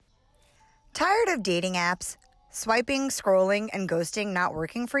Tired of dating apps? Swiping, scrolling, and ghosting not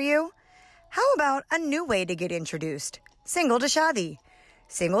working for you? How about a new way to get introduced? Single to Shadi.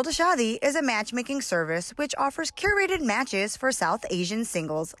 Single to Shadi is a matchmaking service which offers curated matches for South Asian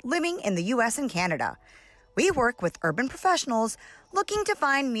singles living in the US and Canada. We work with urban professionals looking to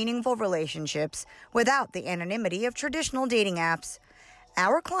find meaningful relationships without the anonymity of traditional dating apps.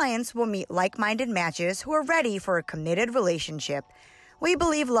 Our clients will meet like-minded matches who are ready for a committed relationship. We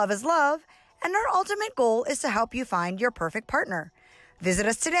believe love is love, and our ultimate goal is to help you find your perfect partner. Visit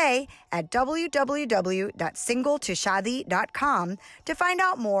us today at www.singletoshadi.com to find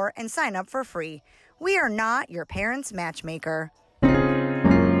out more and sign up for free. We are not your parents' matchmaker.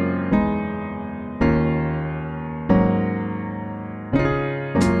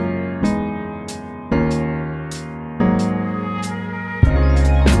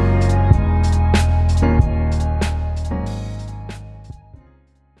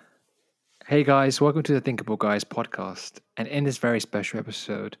 Hey guys, welcome to the Thinkable Guys podcast. And in this very special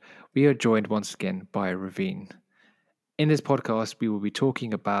episode, we are joined once again by Raveen. In this podcast, we will be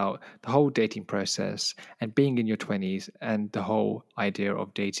talking about the whole dating process and being in your 20s and the whole idea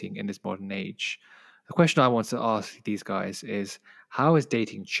of dating in this modern age. The question I want to ask these guys is, how has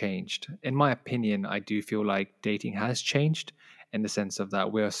dating changed? In my opinion, I do feel like dating has changed in the sense of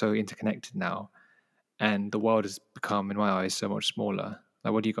that we are so interconnected now and the world has become, in my eyes, so much smaller.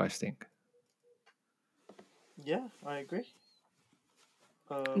 Like, what do you guys think? Yeah, I agree.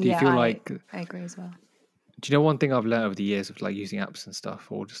 Do you feel like I agree as well. Do you know one thing I've learned over the years of like using apps and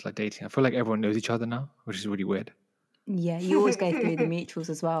stuff or just like dating? I feel like everyone knows each other now, which is really weird. Yeah, you always go through the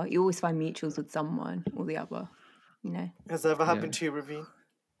mutuals as well. You always find mutuals with someone or the other, you know. Has that ever happened to you, Raveen?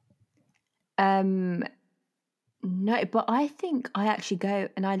 No, but I think I actually go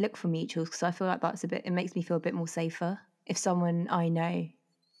and I look for mutuals because I feel like it makes me feel a bit more safer. If someone I know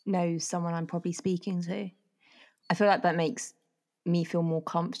knows someone I'm probably speaking to, I feel like that makes me feel more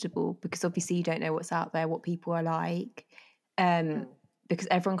comfortable because obviously you don't know what's out there, what people are like, because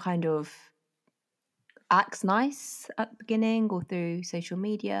everyone kind of acts nice at the beginning or through social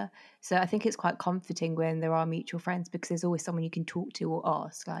media. So I think it's quite comforting when there are mutual friends because there's always someone you can talk to or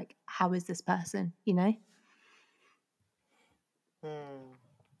ask, like, how is this person, you know? Do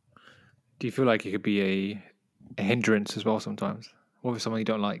you feel like it could be a hindrance as well sometimes? What if someone you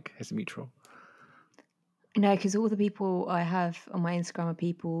don't like is a mutual? No, because all the people I have on my Instagram are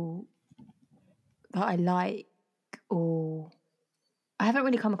people that I like, or I haven't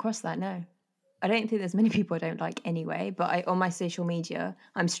really come across that, no. I don't think there's many people I don't like anyway, but on my social media,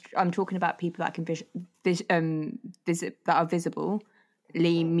 I'm talking about people that I can visit that are visibly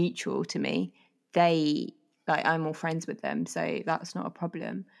mutual to me. I'm all friends with them, so that's not a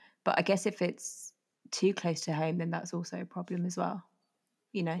problem. But I guess if it's too close to home, then that's also a problem as well.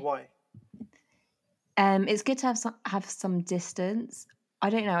 You know Why? It's good to have some distance. I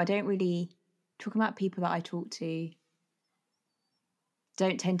don't know. I don't really talking about people that I talk to.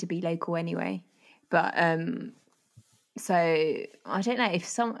 Don't tend to be local anyway. But so I don't know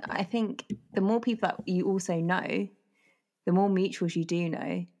I think the more people that you also know, the more mutuals you do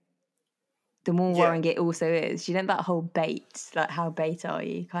know, the more worrying it also is. You know, that whole bait, like how bait are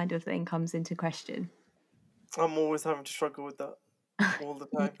you kind of thing comes into question. I'm always having to struggle with that all the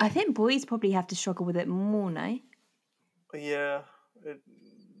time. I think boys probably have to struggle with it more, no? Yeah,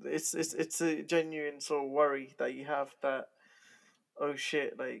 it's a genuine sort of worry that you have that, oh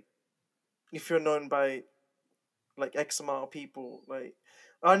shit, like, if you're known by like X amount of people, like,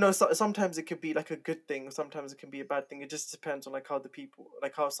 I know sometimes it could be like a good thing, sometimes it can be a bad thing. It just depends on like how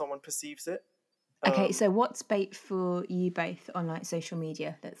someone perceives it. Okay, so what's bait for you both on like social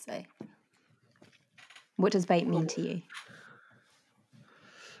media, let's say? What does bait mean to you?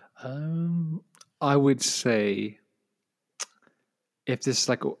 I would say if there's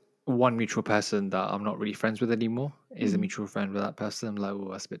like one mutual person that I'm not really friends with anymore is a mutual friend with that person, I'm like, oh,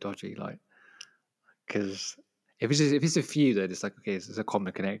 that's a bit dodgy, like, because if it's a few, then it's like, okay, it's a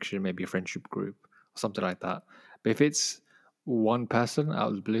common connection, maybe a friendship group or something like that. But if it's one person out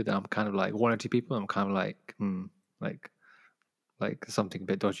of the blue, then I'm kind of like one or two people, I'm kind of like, like something a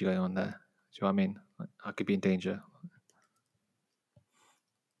bit dodgy going on there. Do you know what I mean? Like, I could be in danger.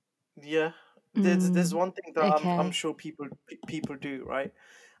 Yeah, there's one thing that okay. I'm sure people do, right?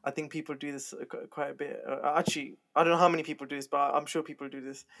 I think people do this quite a bit. Actually, I don't know how many people do this, but I'm sure people do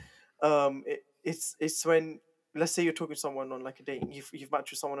this. It's when, let's say you're talking to someone on like a date, you've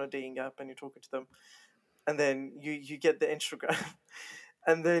matched with someone on a dating app and you're talking to them, and then you get the Instagram,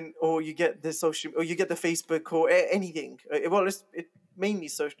 and then or you get the social, or you get the Facebook or anything. Well, it's mainly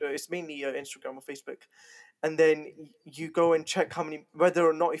social. It's mainly Instagram or Facebook, and then you go and check whether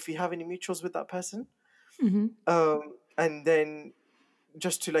or not if you have any mutuals with that person, Hmm. and then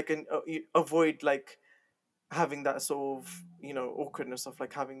just to like avoid like having that sort of awkwardness of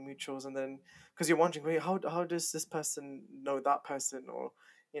like having mutuals, and then because you're wondering, wait, how does this person know that person, or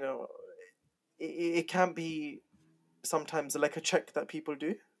you know it can be sometimes like a check that people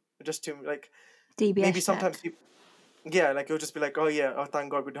do just to like maybe DBS sometimes check. people, yeah, like you'll just be like, oh yeah, oh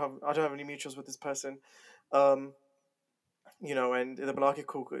thank God I don't have any mutuals with this person, um and they'll be like, okay,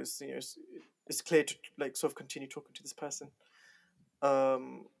 cool, because it's clear to like sort of continue talking to this person.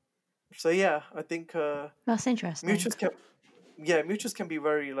 um so yeah, I think That's interesting. mutuals can mutuals can be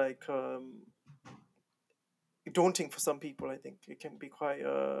very like daunting for some people. I think it can be quite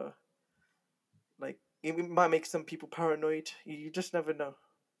like it might make some people paranoid. You just never know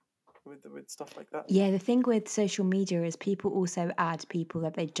with stuff like that. Yeah, the thing with social media is people also add people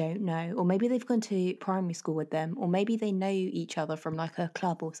that they don't know, or maybe they've gone to primary school with them, or maybe they know each other from like a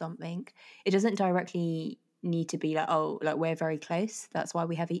club or something. It doesn't directly need to be like, oh, like we're very close, that's why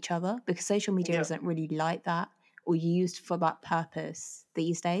we have each other, because social media Yeah, isn't really like that or used for that purpose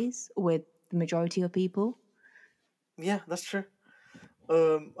these days with the majority of people. yeah, that's true.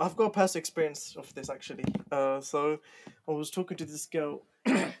 I've got a personal experience of this actually. So I was talking to this girl.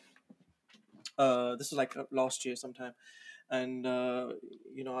 This was like last year sometime, and I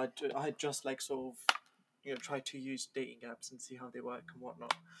had just like sort of tried to use dating apps and see how they work and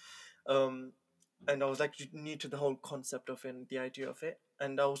whatnot. Um, and I was like new to the whole concept of it and the idea of it.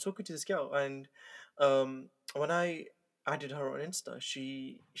 And I was talking to this girl, and when I added her on Insta,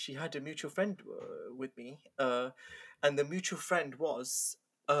 she had a mutual friend with me, and the mutual friend was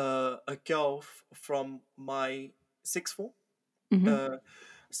a girl from my sixth form. Hmm. Uh,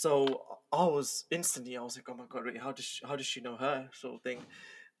 so I was like, oh my God, wait, how does she know her, sort of thing.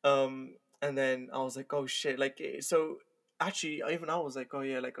 And then I was like, oh shit, like so. Actually, even I was like, oh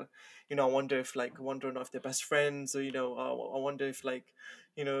yeah, like, I wonder if like, wonder or not if they're best friends, or I wonder if like,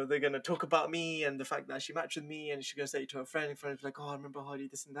 they're gonna talk about me and the fact that she matched with me, and she's gonna say it to her friend, and friend's like, oh, I remember Hardy,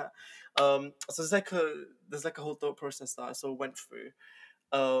 this and that. So there's like a whole thought process that I sort of went through.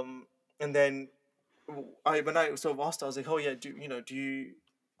 And then when I sort of asked her, I was like, oh yeah,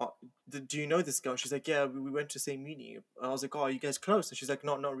 uh, do you know this girl? She's like, yeah, we went to the same uni. I was like, oh, are you guys close? And she's like,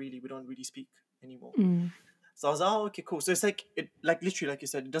 not really. We don't really speak anymore. Mm. So I was like, oh, okay, cool. So it's like like literally, like you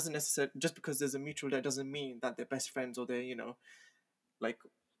said, it doesn't necessarily just because there's a mutual that doesn't mean that they're best friends or they're like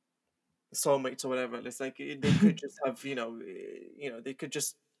soulmates or whatever. It's like they could just have they could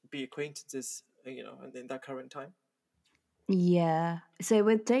just be acquaintances, and in that current time. Yeah. So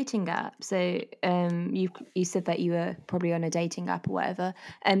with dating apps, so you said that you were probably on a dating app or whatever.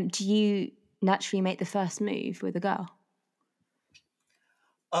 Do you naturally make the first move with a girl?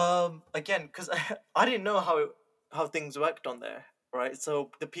 Again, because I didn't know how things worked on there, right?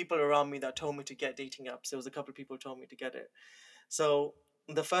 So the people around me that told me to get dating apps, there was a couple of people who told me to get it. So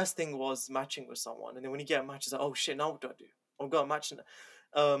the first thing was matching with someone, and then when you get a match, it's like, oh shit, now what do I do? I've got a match.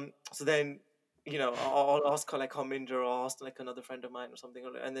 So then I'll ask her like Harminder, or I'll ask like another friend of mine or something,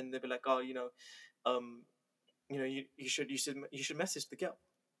 and then they'll be like, oh, um, you should message the girl.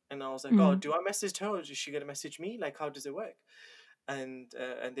 And I was like, oh, Mm. do I message her, or is she gonna message me? Like, how does it work? And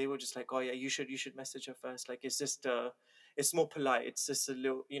they were just like, oh yeah, you should message her first. Like, it's just it's more polite. It's just a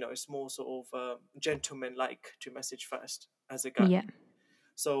little, it's more sort of gentleman like to message first as a guy. Yeah.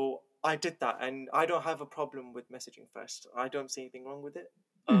 So I did that, and I don't have a problem with messaging first. I don't see anything wrong with it.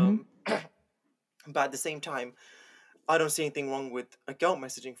 Hmm. But at the same time, I don't see anything wrong with a girl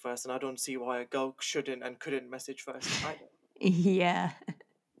messaging first, and I don't see why a girl shouldn't and couldn't message first either. Yeah.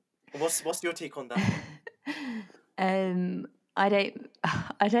 What's your take on that? um, I don't.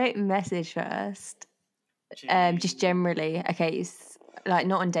 I don't message first. Just Gee. generally. Okay, it's like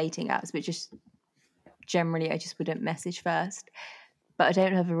not on dating apps, but just generally, I just wouldn't message first. But I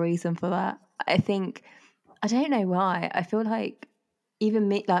don't have a reason for that. I think I don't know why. I feel like even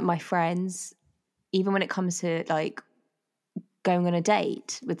me, like my friends, even when it comes to like going on a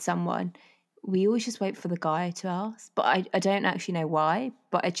date with someone, we always just wait for the guy to ask. But I don't actually know why,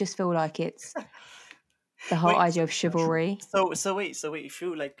 but I just feel like it's the whole Wait, idea of chivalry. so wait. If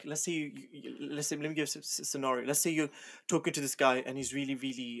you like, let's say let's say, let me give a scenario. Let's say you're talking to this guy, and he's really,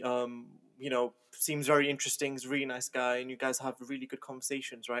 really, seems very interesting. He's a really nice guy, and you guys have really good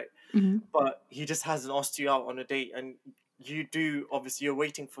conversations, right? Hmm. But he just hasn't asked you out on a date, and you do. Obviously, you're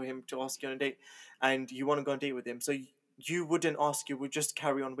waiting for him to ask you on a date, and you want to go on a date with him. So you wouldn't ask. You would just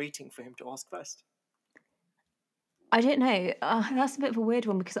carry on waiting for him to ask first. I don't know. That's a bit of a weird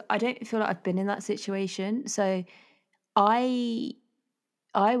one because I don't feel like I've been in that situation. So I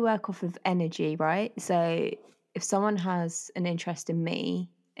I work off of energy, right? So if someone has an interest in me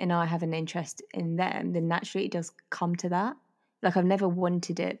and I have an interest in them, then naturally it does come to that. Like I've never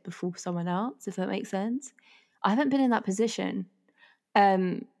wanted it before someone else, if that makes sense. I haven't been in that position.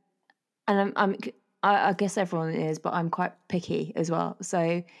 Um, and I guess everyone is, but I'm quite picky as well.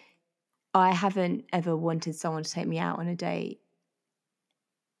 So I haven't ever wanted someone to take me out on a date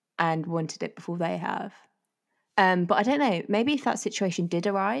and wanted it before they have. But I don't know, maybe if that situation did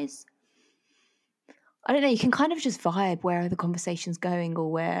arise, I don't know, you can kind of just vibe where the conversation's going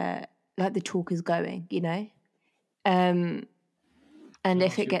or where like the talk is going, you know? Um, and Can I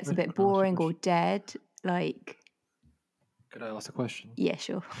if ask it you? gets a Can bit I ask you a boring or question? dead, like, Could I ask a question? yeah,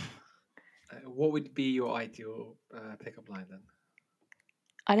 sure. What would be your ideal pickup line then?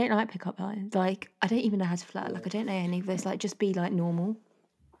 I don't like pickup lines. Like, I don't even know how to flirt. Like, Well, I don't know any of this. Like, just be like normal.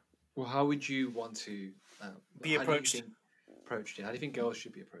 well, how would you want to? Be How do you approached. think approached? Yeah, how do you think girls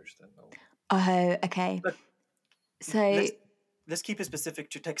should be approached then? Or, Oh, okay. But So, let's keep it specific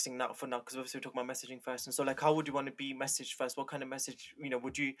to texting now for now, because obviously we're talking about messaging first. And so, like, how would you want to be messaged first? What kind of message,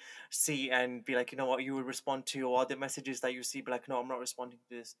 would you see and be like, you know what, you would respond to, or are there messages that you see, be like, no, I'm not responding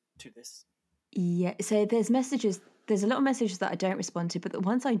to this. yeah. So there's a lot of messages that I don't respond to, but the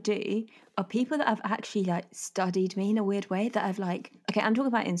ones I do are people that have actually like studied me in a weird way that I've like, okay, I'm talking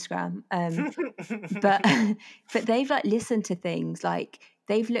about Instagram. But but they've like listened to things like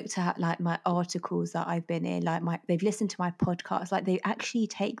they've looked at like my articles that I've been in, like they've listened to my podcast, like they actually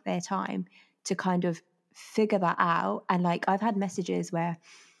take their time to kind of figure that out. And like I've had messages where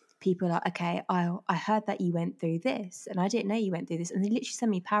people are like, okay, I heard that you went through this and I didn't know you went through this. And they literally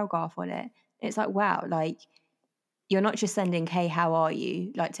send me a paragraph on it. And it's like, wow, like you're not just sending, hey, how are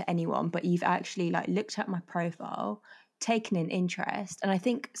you, like to anyone, but you've actually like looked at my profile, taken an interest. And I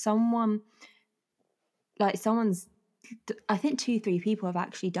think someone's I think 2 3 people have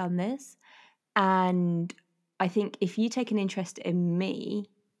actually done this, and I think if you take an interest in me,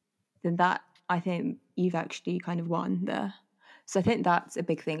 then that I think you've actually kind of won there. So I think that's a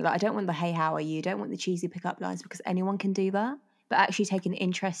big thing. Like I don't want the hey how are you, don't want the cheesy pickup lines because anyone can do that, but actually take an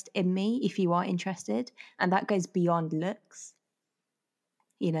interest in me if you are interested, and that goes beyond looks.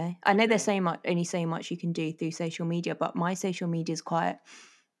 You know, I know there's Okay. only so much you can do through social media, but my social media is quite,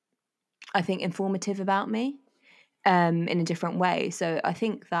 I think, informative about me in a different way. So I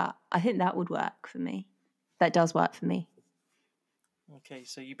think that would work for me. That does work for me. Okay,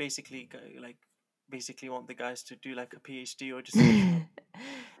 so you basically basically want the guys to do like a PhD or dissertation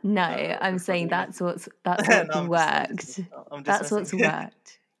No, on I'm the saying study that's method. what's No, worked. I'm just That's what's messing.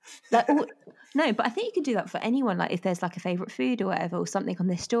 worked. Like no, but I think you could do that for anyone. Like if there's like a favorite food or whatever, or something on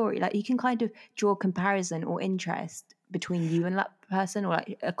their story, like you can kind of draw a comparison or interest between you and that person, or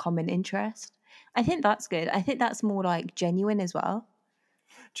like a common interest. I think that's good. I think that's more like genuine as well.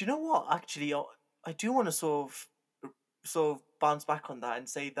 Do you know what? Actually, I do want to sort of bounce back on that and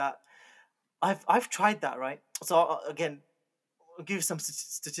say that I've tried that, right? So again, I'll give you some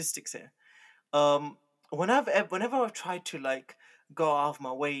statistics here. Um, whenever I've tried to like go out of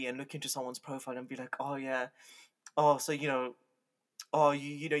my way and look into someone's profile and be like, oh yeah, oh so oh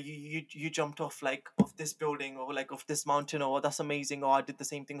you jumped off like off this building or like off this mountain, or that's amazing, or I did the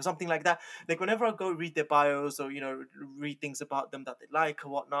same thing or something like that. Like whenever I go read their bios or read things about them that they like or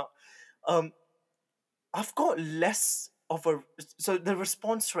whatnot, um I've got less of a so the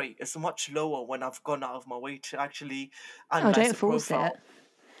response rate is much lower when I've gone out of my way to actually Oh, analyze don't the force it. profile.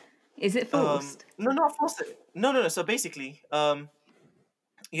 Is it forced? No, not force it. No. So basically,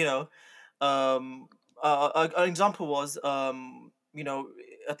 you know, an example was, I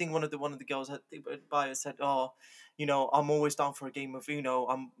think one of the girls had the bio said, oh, I'm always down for a game of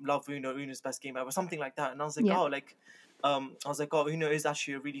Uno. Love Uno. Uno's best game ever. Something like that. And I was like, Yeah. oh, Uno is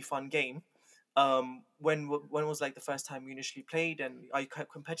actually a really fun game. When was like the first time you initially played, and are you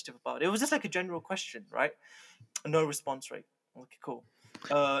quite competitive about it? It was just like a general question, right? No response rate. Okay, cool.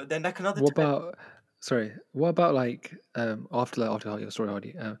 Then like another what time. about? Sorry. What about like after your story,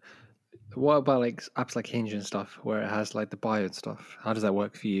 Hardy? What about like apps like Hinge and stuff, where it has like the bio and stuff? How does that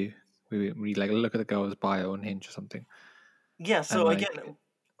work for you? We like look at the girl's bio on Hinge or something, Yeah, and so again,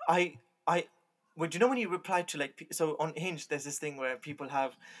 like I well, do you know when you reply to like so on Hinge, there's this thing where people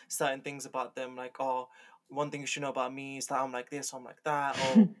have certain things about them, like, oh, one thing you should know about me is that I'm like this, I'm like that,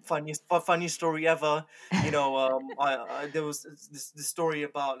 or funniest story ever. I there was this story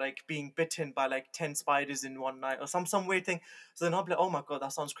about like being bitten by like 10 spiders in one night, or some weird thing. So then I'll be like, oh my god,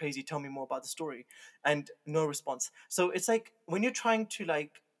 that sounds crazy. Tell me more about the story, and no response. So it's like when you're trying to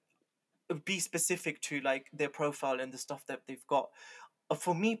like be specific to like their profile and the stuff that they've got.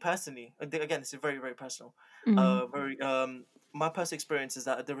 For me personally, again, this is very very personal. Mm. Very my personal experience is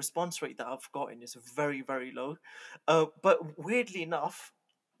that the response rate that I've gotten is very, very low. But weirdly enough,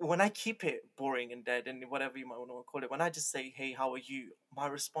 when I keep it boring and dead and whatever you might want to call it, when I just say, "Hey, how are you?" my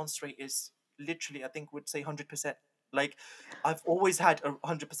response rate is literally, I think, would say 100%. Like, I've always had a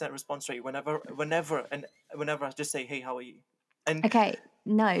 100% response rate whenever I just say, "Hey, how are you?" And Okay,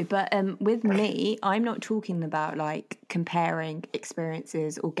 no, but with me, I'm not talking about like comparing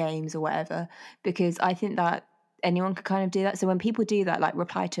experiences or games or whatever, because I think that anyone could kind of do that. So when people do that, like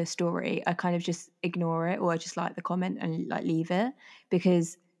reply to a story, I kind of just ignore it or I just like the comment and like leave it,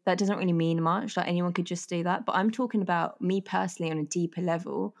 because that doesn't really mean much. Like anyone could just do that. But I'm talking about me personally on a deeper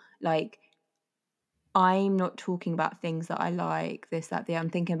level. Like I'm not talking about things that I like, this, that, the. I'm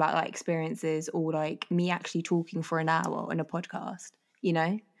thinking about like experiences or like me actually talking for an hour on a podcast, you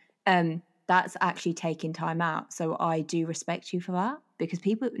know? That's actually taking time out. So I do respect you for that, because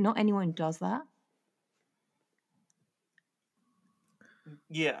not anyone does that.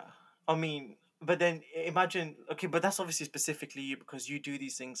 yeah, I mean, but then imagine, okay, but that's obviously specifically you because you do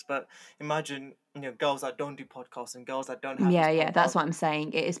these things. But imagine, girls that don't do podcasts and girls that don't have this Yeah, that's profile. what I'm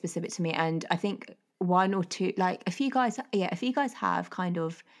saying. It is specific to me. And I think one or two, like a few guys, if you guys have kind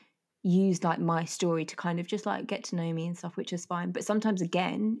of used like my story to kind of just like get to know me and stuff, which is fine. But sometimes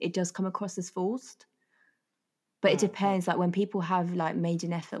again, it does come across as forced. But it depends. Like when people have like made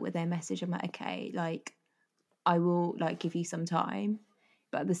an effort with their message, I'm like, okay, like I will like give you some time.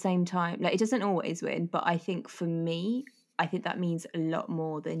 But at the same time, like it doesn't always win. But I think for me, I think that means a lot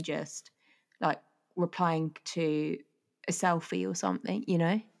more than just like replying to a selfie or something, you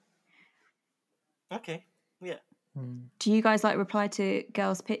know? Okay, yeah, Do you guys like reply to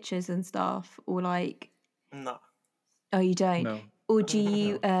girls' pictures and stuff? Or like, no, oh, you don't? No, Or do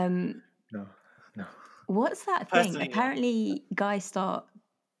you, no, no. what's that thing? personally, no. Apparently, guys start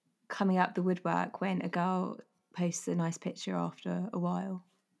coming out the woodwork when a girl posts a nice picture after a while.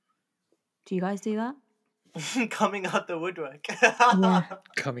 Do you guys do that? Coming out the woodwork. Yeah.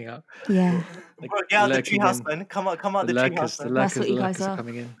 Coming out, Yeah. like Bro, get out the lurking treehouse, in. man. Come out The the treehouse, lurkers, the man. That's lurkers, what the you guys lurkers are are.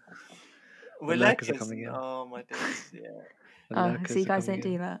 coming in. The We're lurkers are lurkers. coming in. Oh my days, yeah. The Oh, so you lurkers are guys coming don't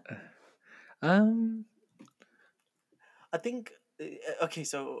do in. that? Um, I think. Okay,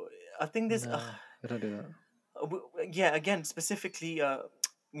 so I think this. no, I don't do that. Yeah, again, specifically,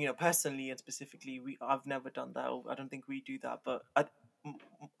 personally and specifically, I've never done that. I don't think we do that, but I've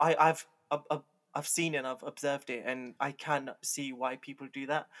seen it, I've observed it, and I can see why people do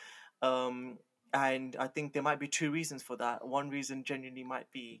that. Um, and I think there might be two reasons for that. One reason genuinely might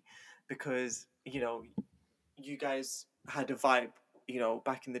be because you guys had a vibe,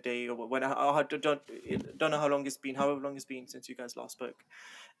 back in the day, or when I don't know how long it's been, however long it's been since you guys last spoke,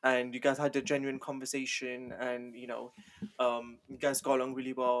 and you guys had a genuine conversation, and you guys got along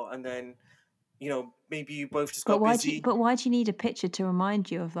really well, and then maybe you both just But got busy. why do you need a picture to remind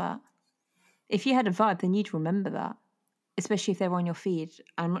you of that? If you had a vibe, then you'd remember that, especially if they're on your feed.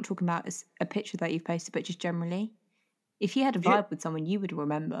 I'm not talking about a picture that you've posted, but just generally. If you had a Yeah. vibe with someone, you would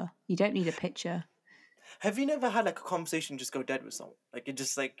remember. You don't need a picture. Have you never had like a conversation just go dead with someone? Like it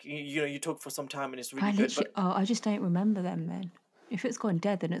just like you talk for some time and it's really I good, literally, but I just don't remember them then. If it's gone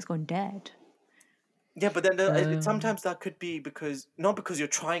dead, then it's gone dead. yeah, but then Um, sometimes that could be because not because you're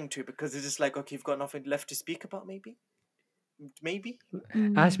trying to, because it's just like okay, you've got nothing left to speak about, maybe.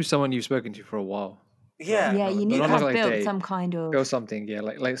 it has to be someone you've spoken to for a while. Yeah, Yeah, you need to Not have like a built day. some kind Build of. something, yeah.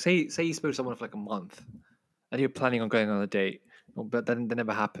 Like say you spoke to someone for like a month, and you're planning on going on a date, but then that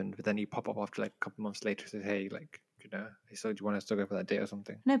never happened. But then you pop up after like a couple months later, say, hey, like hey, so do you want us to go for that date or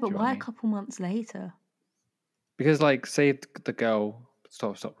something? No, Do but you know what why I a mean? couple months later? Because like say the girl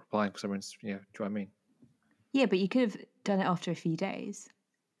stop replying for someone's, do you know what I mean? Yeah, but you could have done it after a few days.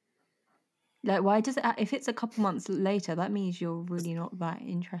 Like, why does it? If it's a couple months later, that means you're really not that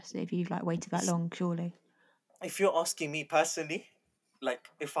interested. If you've like waited that long, surely. if you're asking me personally, like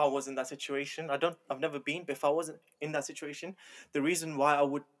if I was in that situation, I've never been, but if I wasn't in that situation, the reason why I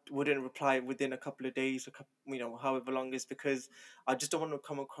wouldn't reply within a couple of days, or however long, is because I just don't want to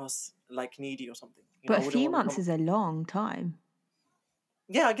come across like needy or something. But I a wouldn't few want to months come. is a long time.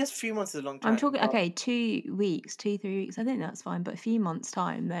 Yeah, I guess 3 months is a long I'm time, talking, but okay, 2 weeks, 2, 3 weeks. I think that's fine. But a few months'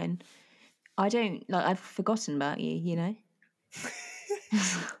 time, then I don't like. I've forgotten about you. You know.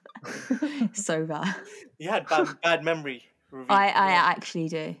 So bad. you had bad memory, Raveen. I actually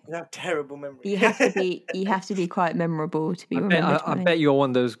do. You have terrible memory. You have to be quite memorable to be I remembered I by. bet you're one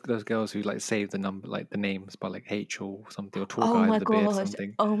of those girls who like save the number, like the names by like H or something, or tall Oh guy my with a beard or god!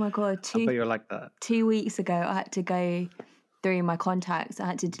 something. Oh my god! I bet you're like that. 2 weeks ago, I had to go through my contacts. I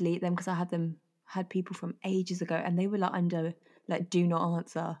had to delete them because I had people from ages ago, and they were like under like do not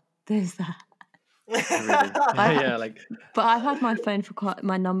answer. There's that. Really? Yeah, like But I've had my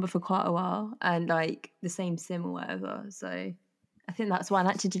my number for quite a while, and like the same SIM or whatever. So I think that's why I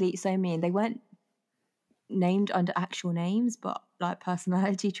had to delete so many. And they weren't named under actual names, but like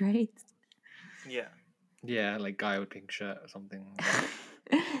personality traits. Yeah. yeah, like guy with pink shirt or something.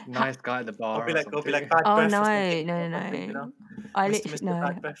 Nice guy at the bar or I'll be like something. bad Oh breath no, or something. no, Or no, something, you know, no! I Mr. literally Mr.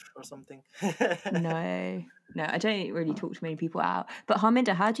 Bad no, breath or something. no, no. I don't really talk to many people out. But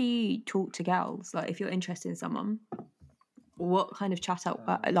Harminder, how do you talk to girls? Like, if you're interested in someone, what kind of chat out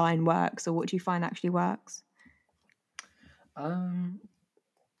line works, or what do you find actually works? Um,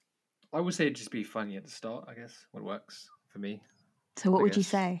 I would say just be funny at the start. I guess what works for me. So, what I would you guess.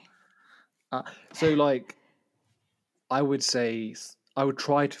 say? So like, I would say I would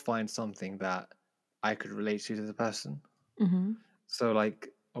try to find something that I could relate to the person. Mm-hmm. So like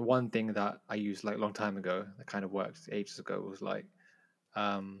one thing that I used like a long time ago that kind of worked ages ago was like,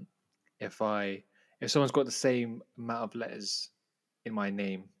 um, if someone's got the same amount of letters in my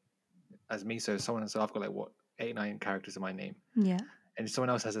name as me, so I've got like what 8-9 characters in my name, Yeah. and if someone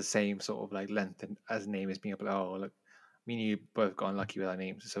else has the same sort of like length and as name as me, I'll be like, oh look, me and you both got unlucky with our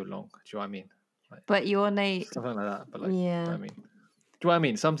names. It's so long. Do you know what I mean? Like But your name, something like that. But like, you know yeah, what I mean? Do you know what I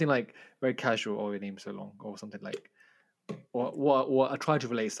mean? Something like very casual. Oh, your name's so long, or something like. Or what I try to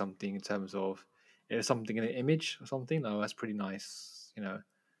relate something in terms of something in an image or something. Oh, that's pretty nice, you know.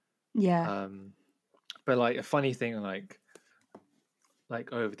 yeah. But like a funny thing, like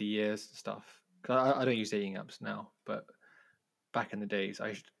over the years and stuff. Cause I don't use dating apps now, but back in the days,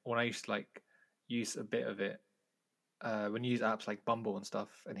 when I used to like use a bit of it, when you use apps like Bumble and stuff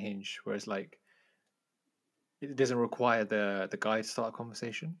and Hinge, whereas like it doesn't require the guy to start a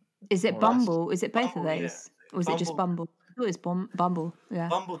conversation. Is it More or less. Bumble? Is it both of Bumble, yeah. those? Or is it just Bumble, Bumble? I thought it was Bumble. Yeah.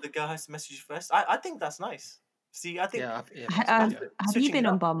 Bumble, the girl has to message you first. I think that's nice. See, I think Yeah, possibly. Yeah. Have you switching been it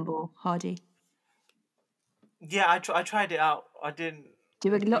on up. Bumble, Hardy? Yeah, I tried it out. I didn't. Do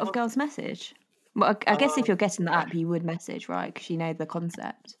a lot It of was. girls message? Well, I guess if Um, you're getting the app, you would message, right? Because you know the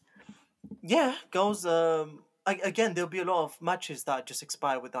concept. yeah, girls. Again, there'll be a lot of matches that just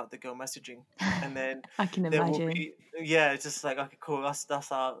expire without the girl messaging, and then I can there will imagine. be. Yeah, it's just like okay, cool. That's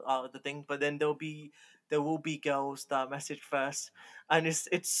our the thing. But then there will be girls that message first, and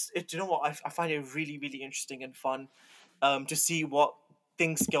it's you know what I find it really really interesting and fun, to see what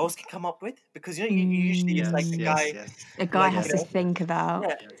things girls can come up with because you know usually it's like Yes, the Mm, yes, guy yes, a guy like has you to yes, know yes. think about.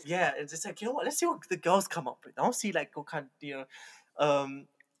 yeah, yeah. It's just like you know what. Let's see what the girls come up with. I'll see like what kind, um,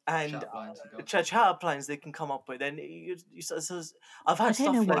 and Chat lines for girls. chat up lines they can come up with. And I've I had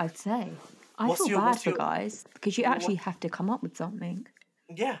don't know stuff what like, I'd say. I what's feel your bad what's for your guys because you what? actually have to come up with something.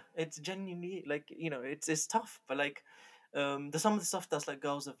 Yeah, it's genuinely like it's tough, but like, there's some of the stuff that's like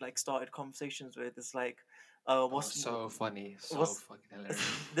girls have like started conversations with. It's like, Oh, so funny, so what's fucking hilarious.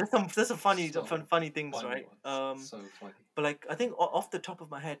 there's some funny So funny things, funny right? ones. So funny. But like I think off the top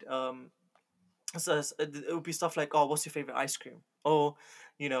of my head, so it would be stuff like, oh, what's your favorite ice cream? Or,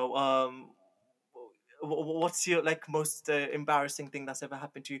 you know, what's your like most embarrassing thing that's ever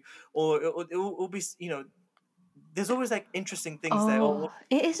happened to you? Or it will be, there's always like interesting things there. Or Oh,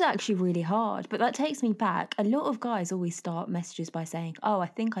 it is actually really hard, but that takes me back. A lot of guys always start messages by saying, "Oh, I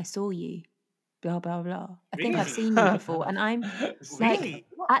think I saw you." Blah blah blah. I think I've really, seen you before, and I'm like, really,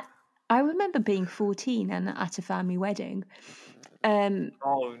 what? at. I remember being 14 and at a family wedding, um,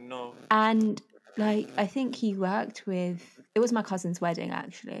 Oh no. and like I think he worked with. It was my cousin's wedding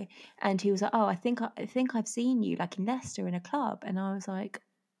actually, and he was like, "Oh, I think I've seen you like in Leicester in a club," and I was like,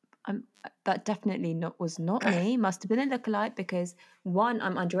 that definitely was not me. Must have been a lookalike because one,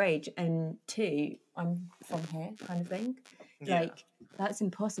 I'm underage, and two, I'm from here, kind of thing. Yeah. Like that's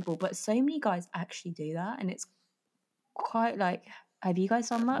impossible. But so many guys actually do that, and it's quite like, have you guys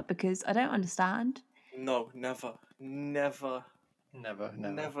done that? Because I don't understand. No, never, never, Never,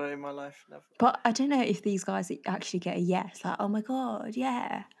 never. never in my life, never. But I don't know if these guys actually get a yes. Like, oh my god,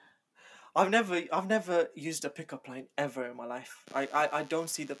 yeah. I've never used a pickup line ever in my life. I don't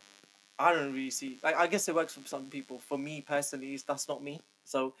see the, I don't really see. I guess it works for some people. For me personally, that's not me.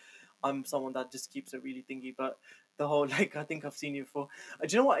 So, I'm someone that just keeps it really thingy. But the whole like, I think I've seen you before.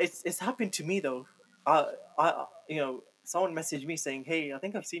 Do you know what? It's happened to me though. Someone messaged me saying, "Hey, I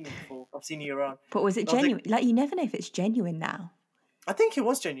think I've seen you before. I've seen you around." But was it I was like, genuine? Like, you never know if it's genuine now. I think it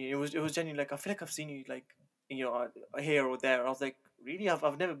was genuine. It was genuine. Like I feel like I've seen you like here or there. I was like, really?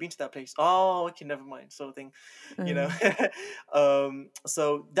 I've never been to that place. Oh, okay, never mind. Sort of thing, you know.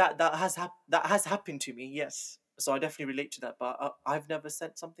 So that has happened to me. Yes. So I definitely relate to that. But I've never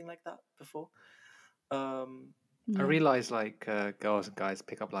sent something like that before. Um, I Yeah, realize like girls and guys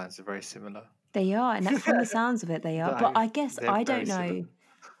pickup lines are very similar. they are, and from the sounds of it, they are. But Like, I guess they're I very don't similar. know.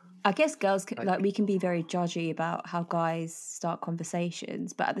 I guess girls can, Like- like we can be very judgy about how guys start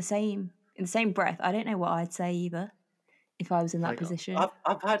conversations, but in the same breath, I don't know what I'd say either if I was in that Like, position.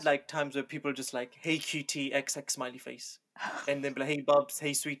 I've had like times where people are just like, "Hey cutie," XX smiley face, and then be like, "Hey bubs,"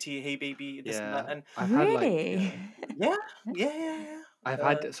 "Hey sweetie," "Hey baby," this and that, yeah, and I've had like Really? yeah. I've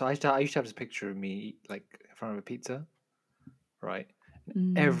had so I used to have this picture of me like in front of a pizza, right?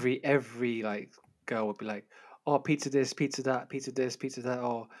 Mm. Every like girl would be like, "Oh, pizza this, pizza that, pizza this, pizza that.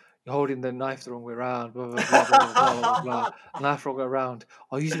 Oh, you're holding the knife the wrong way around. Blah blah blah blah blah blah blah. Knife wrong way around.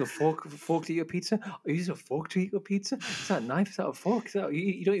 Are you using a fork to eat your pizza? Are you using a fork to eat your pizza? Is that a knife? Is that a fork? Is that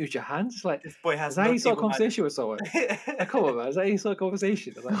you don't use your hands? It's like, This boy has is that how no you start a table conversation with someone? manners. Like, come on, man. Is that how you start a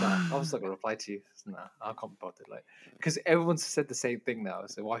conversation? It's like that. I was not gonna reply to you. Nah, I can't be bothered. Like, because everyone's said the same thing now.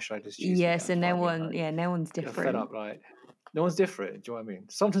 So why should I just choose? Yeah, you? so Do you know no what I mean? one, Like, yeah, no one's get fed different. up, like no one's different. Do you know what I mean?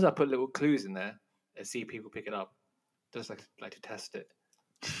 Sometimes I put little clues in there and see people pick it up, just like to test it.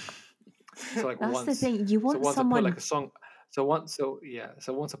 So like That's the once, thing. You so want once I put someone. like a song, so once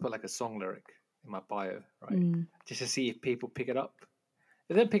I put like a song lyric in my bio, right, Mm. just to see if people pick it up.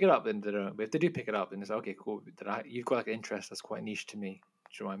 If they don't pick it up, then they don't. But if they do pick it up, then it's like, okay, cool. You've got like an interest that's quite niche to me.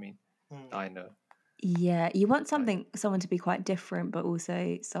 Do you know what I mean? Hmm. I know. Yeah, you want someone to be quite different, but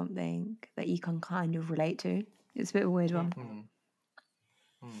also something that you can kind of relate to. It's a bit of a weird one. Mm.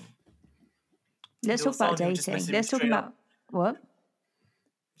 Mm. Let's There talk was about someone who just dating. messaged me Let's talk straight about up. what?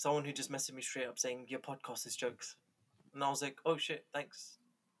 Someone who just messaged me straight up saying your podcast is jokes, and I was like, "Oh shit, thanks."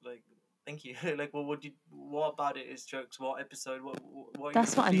 Like, thank you. Like, well, what about it is jokes? What episode? What?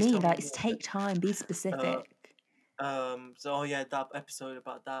 That's what I Please mean. tell me Like, more. take time, be specific. So oh yeah, that episode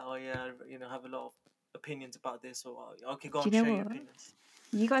about that. Oh yeah, have a lot of opinions about this. Or okay, go Do on, you know share your what? opinions.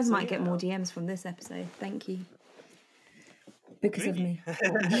 You guys So, might get yeah. more DMs from this episode. Thank you. Because of Really?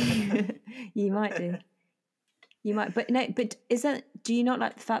 me. You might do. You might, but no, but do you not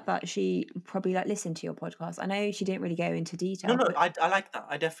like the fact that she probably like listened to your podcast? I know she didn't really go into detail, No, but I like that.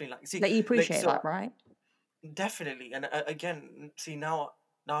 I definitely like. See, like you like appreciate so. that, right? Definitely, and again, see now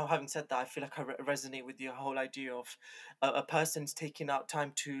having said that, I feel like I resonate with your whole idea of a person's taking out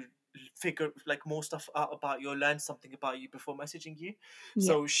time to figure like more stuff out about you or learn something about you before messaging you. Yeah.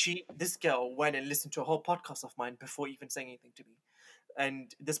 So this girl went and listened to a whole podcast of mine before even saying anything to me,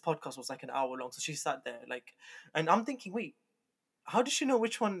 and this podcast was like an hour long. So she sat there like, and I'm thinking, wait, how does she know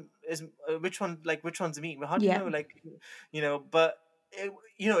which one is which one's me? How do you Yeah. know But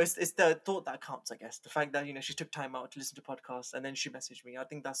it's the thought that counts, I guess. The fact that she took time out to listen to podcasts and then she messaged me. I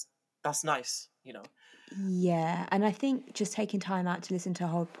think that's nice. Yeah, and I think just taking time out to listen to a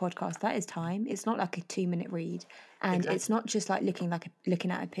whole podcast, that is time. It's not like a 2-minute read, and it's Exactly. not just like looking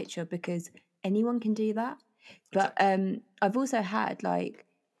at a picture, because anyone can do that. But I've also had like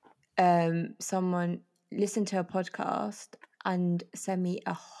someone listen to a podcast and send me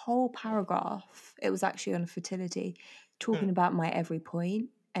a whole paragraph. It was actually on fertility, talking about my every point,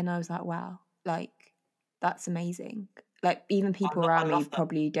 and I was like, wow, like that's amazing. Like even people I around me love that.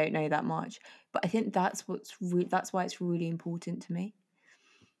 probably don't know that much, but I think that's that's why it's really important to me.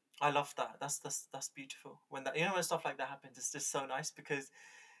 I love that. That's beautiful. When when stuff like that happens, it's just so nice because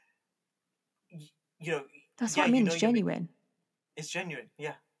That's what I mean. It's you're genuine. it's genuine.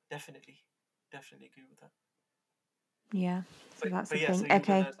 Yeah, definitely agree with that. Yeah, so that's the yeah, so thing. you're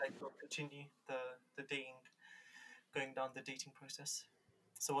Okay, gonna continue the dating, going down the dating process.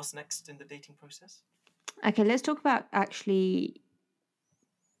 So what's next in the dating process? okay. Let's talk about actually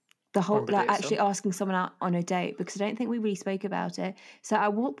the whole On the like date actually itself? asking someone out on a date, because I don't think we really spoke about it. So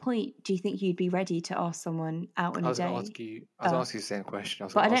at what point do you think you'd be ready to ask someone out on I a was going to ask date? you. I was going to ask you the same question. I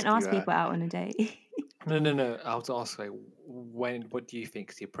was But going I to don't ask you. ask people out on a date. No. I was ask like what do you think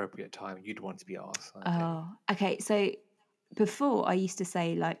is the appropriate time you'd want to be asked on a date? Oh, okay. So before I used to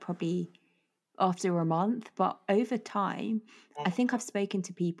say like probably after a month, but over time, I think I've spoken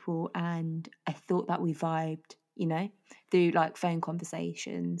to people and I thought that we vibed, through like phone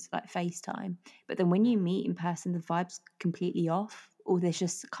conversations, like FaceTime. But then when you meet in person, the vibe's completely off, or there's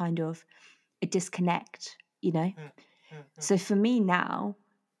just kind of a disconnect. So for me now,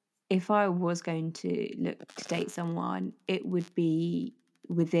 if I was going to look to date someone, it would be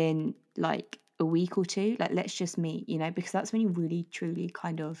within like a week or two. Like let's just meet, because that's when you really truly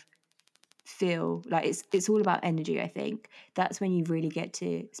kind of feel like it's all about energy. I think that's when you really get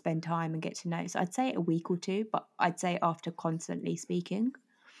to spend time and get to know. So I'd say a week or two, but I'd say after constantly speaking.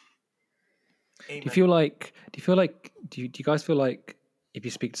 Amen. Do you guys feel like if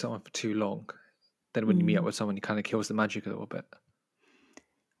you speak to someone for too long, then when you meet up with someone, it kind of kills the magic a little bit?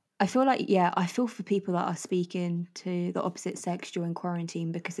 I feel like, yeah, I feel for people that are speaking to the opposite sex during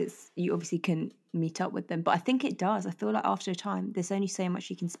quarantine because you obviously couldn't meet up with them. But I think it does. I feel like after a time, there's only so much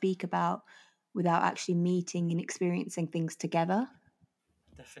you can speak about without actually meeting and experiencing things together.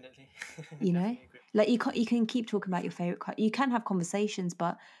 Definitely. You know, Definitely agree. like you can keep talking about your favorite. You can have conversations,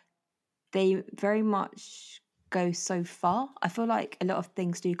 but they very much go so far. I feel like a lot of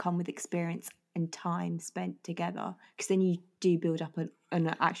things do come with experience and time spent together because then you do build up an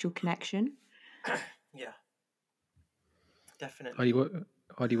actual connection. Yeah, Heidi, definitely.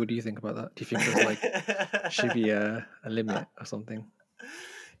 what do you think about that? Do you think there's like should be a limit or something?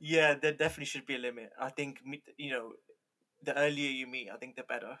 Yeah, there definitely should be a limit. I think the earlier you meet, I think the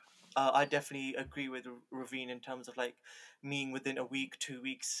better. I definitely agree with Ravine in terms of like meeting within a week, 2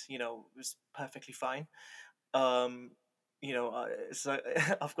 weeks. Was perfectly fine. Um, so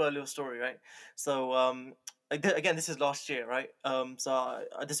I've got a little story, right? So again, this is last year, right? So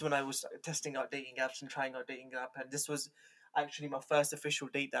this is when I was testing out dating apps and trying out dating app, and this was actually my first official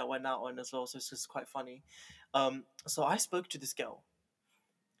date that I went out on as well. So it's just quite funny. So I spoke to this girl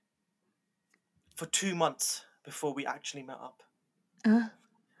for 2 months before we actually met up Uh,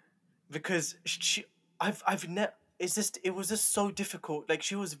 because I've never. It was just so difficult. Like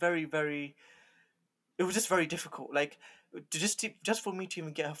she was very very. It was just very difficult. Like just for me to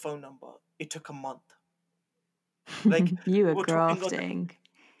even get her phone number, it took a month. Like you were we're talking on grafting.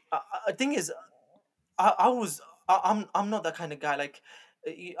 the thing is, I was I'm not that kind of guy. Like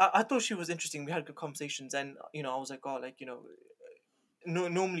I thought she was interesting. We had good conversations, and I was like, oh, like no,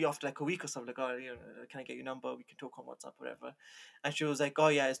 normally after like a week or something, like, oh, can I get your number? We can talk on WhatsApp, whatever. And she was like, oh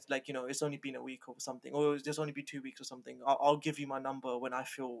yeah, it's like it's only been a week or something, or it's only been 2 weeks or something. I'll give you my number when I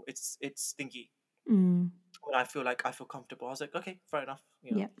feel it's stinky. Mm, When I feel like I feel comfortable. I was like, okay, fair enough.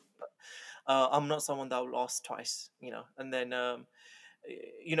 yeah. I'm not someone that will ask twice. And then I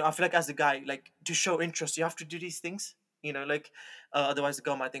feel like as a guy, like to show interest, you have to do these things. Like otherwise the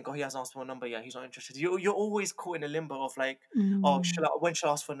girl might think, oh, he hasn't asked for a number. Yeah, he's not interested. You're always caught in a limbo of like, oh, Mm, when shall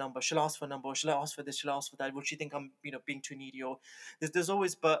I ask for a number? Shall I ask for a number? Or shall I ask for this? Shall I ask for that? Would she think I'm being too needy? Or there's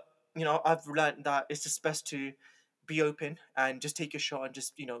always, but I've learned that it's just best to be open and just take your shot and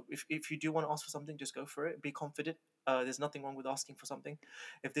just if you do want to ask for something, just go for it. Be confident. There's nothing wrong with asking for something.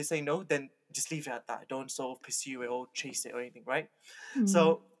 If they say no, then just leave it at that. Don't sort of pursue it or chase it or anything, right? mm.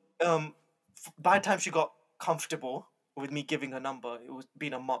 So by the time she got comfortable with me giving her number, it was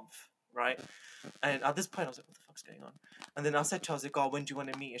been a month, right? And at this point, I was like, "What the fuck's going on?" And then I said to her, "I was like, oh, when do you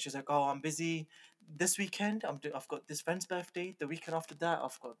want to meet?" And she's like, "Oh, I'm busy this weekend. I've got this friend's birthday. The weekend after that,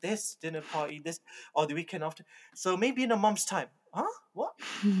 I've got this dinner party. This or the weekend after. So maybe in a month's time." Huh? What?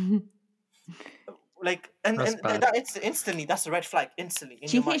 Like That's and bad. that it's instantly that's a red flag instantly in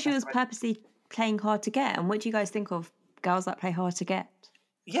Do you your think mind. she That's was a red. purposely playing hard to get? And what do you guys think of girls that play hard to get?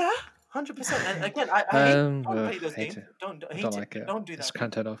 Yeah, 100%. And again, I hate. Don't play those hate games. it. Don't I don't hate it. like it. Don't do It's that.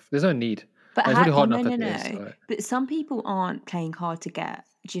 can't turn off. There's no need. But It's already hard no, enough no, as it is. no. So. But some people aren't playing hard to get.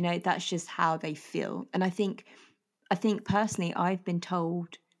 Do you know? That's just how they feel. And I think personally, I've been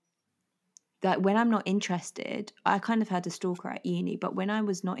told that when I'm not interested, I kind of had a stalker at uni, but when I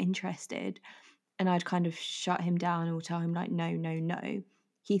was not interested and I'd kind of shut him down or tell him like, no, no, no,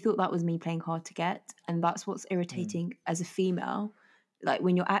 he thought that was me playing hard to get. And that's what's irritating as a female. Like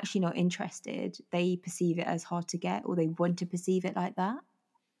when you're actually not interested, they perceive it as hard to get or they want to perceive it like that.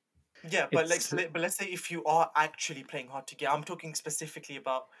 Yeah, but like, It's but let's say if you are actually playing hard to get, I'm talking specifically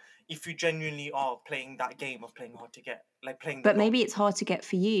about if you genuinely are playing that game of playing hard to get, like playing the But long. maybe it's hard to get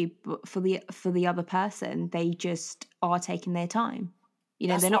for you, but for the other person, they just are taking their time. You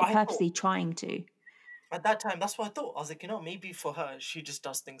know, That's they're what not I thought purposely trying to. at that time. That's what I thought. I was like, maybe for her, she just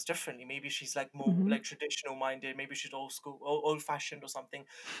does things differently. Maybe she's like more Hmm. like traditional minded. Maybe she's old school, old fashioned or something.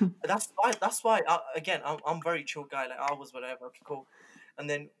 That's why. That's why. Again, I'm very chill guy. Like I was whatever. Okay, cool. And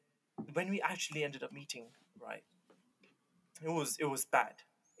then when we actually ended up meeting, right? It was bad.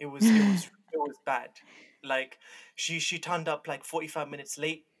 It was bad. Like she turned up like 45 minutes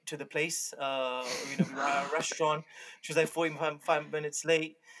late to the place. We were at a restaurant. She was like 45 minutes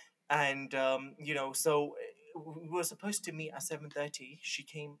late, and so we were supposed to meet at 7:30. She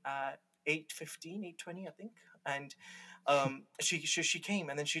came at 8:15, 8:20, I think, and she came,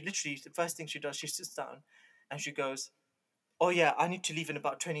 and then she literally the first thing she does, she sits down, and she goes, "Oh yeah, I need to leave in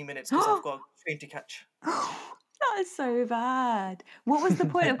about 20 minutes because I've got a train to catch." That is so bad. What was the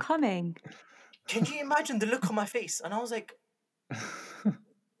point of coming? Can you imagine the look on my face? And I was like,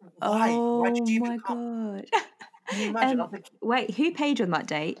 why? Why Oh did you even my come? god. Can you imagine? I And was like, wait, who paid you on that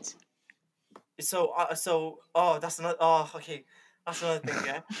date? oh, that's another, oh, okay. That's another thing,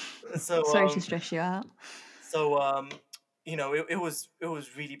 yeah. So, Sorry to stress you out. so, um, it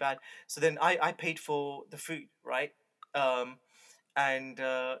was really bad. So then I paid for the food, right? Um, and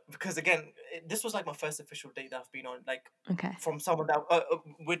because again, this was like my first official date that I've been on, like Okay. from someone that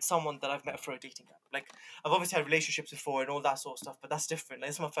with someone that I've met through a dating app. Like I've obviously had relationships before and all that sort of stuff, but that's different. Like,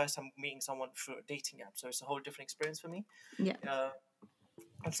 this is my first time meeting someone through a dating app, so it's a whole different experience for me. Yeah.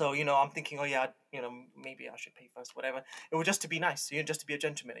 And so I'm thinking, oh yeah, maybe I should pay first, whatever. It was just to be nice, just to be a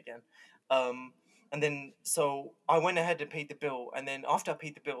gentleman again. And then so I went ahead and paid the bill, and then after I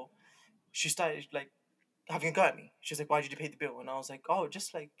paid the bill, she started like having a go at me. She's like, "Why did you pay the bill?" And I was like, "Oh,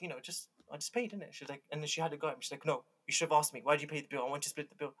 just like just I just paid, innit?" She's like, and then she had a go at me. She's like, "No, you should have asked me. Why did you pay the bill? I want to split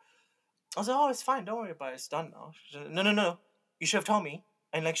the bill." I was like, "Oh, it's fine. Don't worry about it. It's done now." She's like, "No, no, no. You should have told me."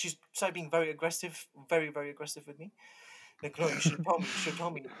 And like she started being very aggressive, very, very aggressive with me. Like, "No, you should have told me. You should have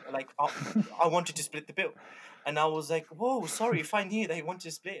told me. Like, I wanted to split the bill." And I was like, "Whoa, sorry. If I knew that you wanted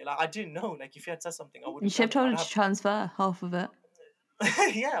to split it, like I didn't know. Like, if you had said something, I would You have should have done told it. her to transfer half of it.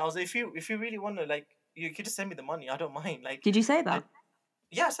 Yeah." I was like, if you really want to, like, you could just send me the money. I don't mind. Like, Did you say that?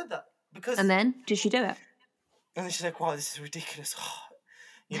 yeah, I said that because. And then did she do it? And then she's like, "Wow, this is ridiculous,"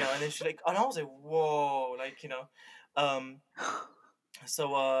 And then she's like, and I was like, "Whoa," like um.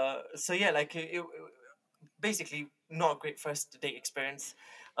 So yeah, like it basically not a great first date experience.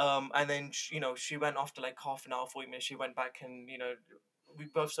 And then she went after like half an hour, 40 minutes. She went back and we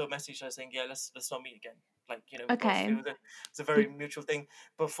both saw a message saying, "Yeah, let's not meet again." Like we both Okay. feel that it's a very mutual thing.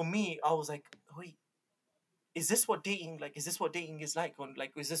 But for me, I was like, wait. Is this what dating like? Is this what dating is like on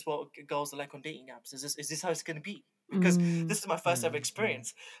like? Is this what girls are like on dating apps? Is this how it's gonna be? Because this is my first ever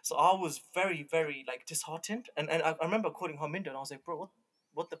experience, so I was very very like disheartened, and I remember calling Harminder and I was like, "Bro,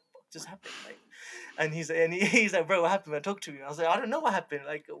 what the fuck just happened?" Like, and he's like, "Bro, what happened, man? Talk to me." I was like, "I don't know what happened."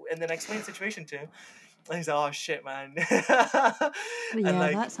 Like, and then I explained the situation to him, and he's like, "Oh shit, man." And Yeah,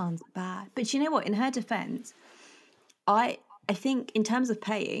 like, that sounds bad. But you know what? In her defense, I think in terms of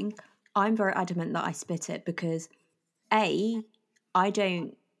paying, I'm very adamant that I split it because I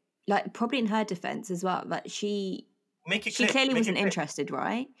don't like, probably in her defense as well, like she make it she clear. clearly Make it wasn't clear. interested,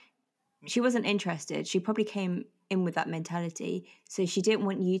 right? She wasn't interested. She probably came in with that mentality. So she didn't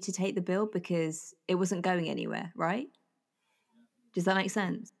want you to take the bill because it wasn't going anywhere, right? Does that make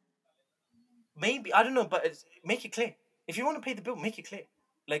sense? Maybe I don't know, but make it clear. If you want to pay the bill, make it clear.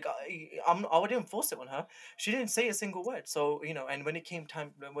 Like I wouldn't force it on her. She didn't say a single word. So and when it came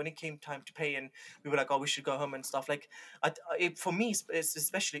time to pay, and we were like, "Oh, we should go home" and stuff. Like, for me, it's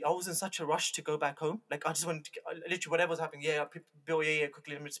especially, I was in such a rush to go back home. Like, I just wanted to literally whatever was happening. Yeah, bill. Yeah,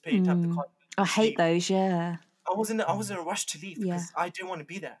 quickly. Let me just pay. Tap the card. I Just hate leave. those, yeah. I was in a rush to leave Yeah. because I didn't want to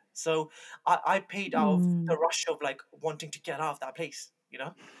be there. So I paid out of the rush of like wanting to get out of that place.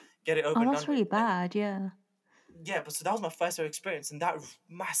 Get it over Oh, and that's done with. really bad, yeah. Yeah, but so that was my first ever experience, and that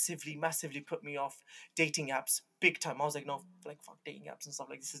massively, massively put me off dating apps big time. I was like, no, like fuck dating apps and stuff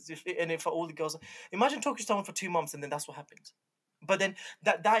like this. And if all the girls, imagine talking to someone for 2 months and then that's what happens. But then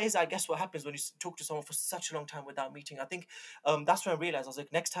that is, I guess, what happens when you talk to someone for such a long time without meeting. I think that's when I realized, I was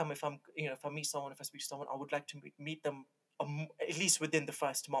like, next time if if I meet someone, if I speak to someone, I would like to meet them at least within the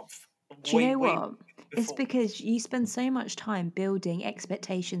first month. Do you know Way what? It's before. because you spend so much time building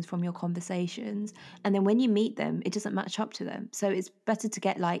expectations from your conversations, and then when you meet them, it doesn't match up to them. So it's better to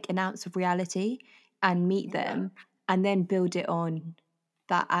get like an ounce of reality and meet Yeah. them, and then build it on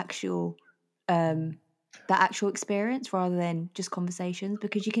that actual experience rather than just conversations.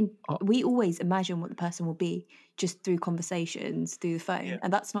 Because we always imagine what the person will be just through conversations through the phone, Yeah.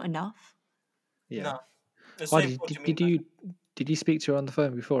 and that's not enough. Yeah. No. It's so Why important to me. did you speak to her on the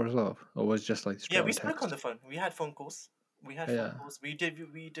phone before as well, or was it just like straight Yeah, we on spoke on text? the phone. We had phone calls. Yeah. We did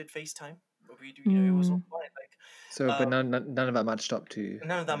FaceTime. We do. It was all fine. Like, So, but none of that matched up to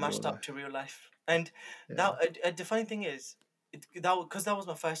none of that real matched up life. to real life. And Yeah. the funny thing is, because that was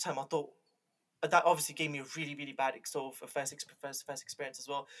my first time. I thought that obviously gave me a really really bad sort of first experience as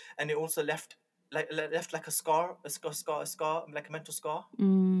well, and it also left like a scar, like a mental scar.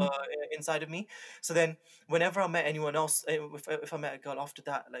 Inside of me. So then whenever I met anyone else, if I met a girl after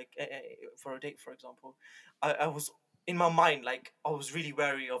that, like for a date, for example, I was in my mind, like I was really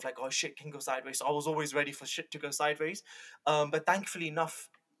wary of like, oh shit can go sideways. So I was always ready for shit to go sideways. But thankfully enough,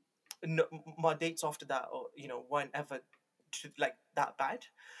 no, my dates after that, or weren't ever like that bad.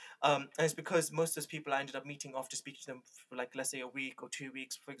 And it's because most of those people I ended up meeting after speaking to them for like, let's say, a week or 2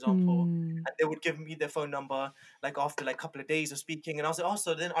 weeks, for example, and they would give me their phone number like after like a couple of days of speaking, and I was like, oh,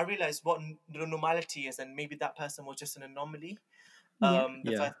 so then I realized what the normality is, and maybe that person was just an anomaly. Yeah.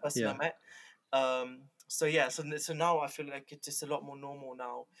 The Yeah. first person I Yeah. met. So yeah, so now I feel like it's just a lot more normal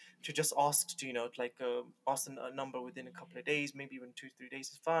now to just ask to ask a number within a couple of days, maybe even 2-3 days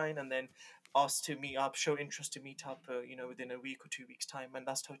is fine, and then asked to meet up, show interest to meet up, within a week or 2 weeks time, and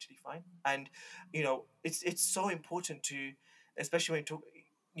that's totally fine. And it's so important to, especially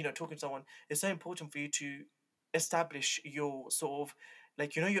when talking to someone, it's so important for you to establish your sort of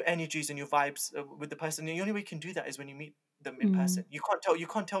like your energies and your vibes with the person. And the only way you can do that is when you meet them in person. You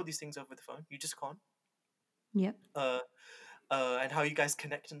can't tell these things over the phone. You just can't. Yep. And how you guys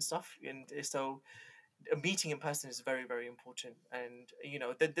connect and stuff. And so a meeting in person is very, very important. And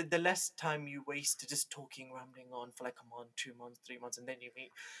the less time you waste just talking, rambling on for like a month, 2 months, 3 months, and then you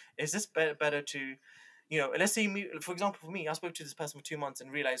meet, it's just better to, let's say you meet, for example, for me, I spoke to this person for 2 months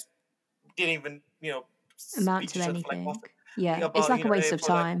and realized didn't even Amount speak to to each other for like anything. half Yeah, it's about like a waste of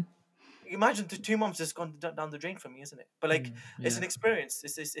for like, time. imagine the 2 months just gone down the drain for me, isn't it? But like, it's an Yeah. experience.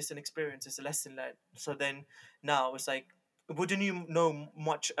 It's an experience. It's a lesson learned. So then now it's like, wouldn't you know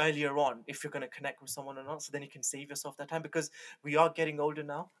much earlier on if you're gonna connect with someone or not? So then you can save yourself that time, because we are getting older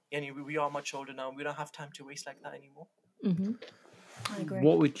now, and we are much older now. We don't have time to waste like that anymore. I agree.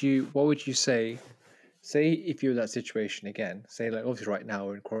 What would you say? Say if you're in that situation again. Say like obviously right now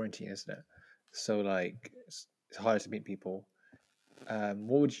we're in quarantine, isn't it? So like it's harder to meet people.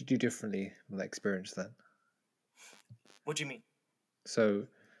 What would you do differently from that experience then? What do you mean? So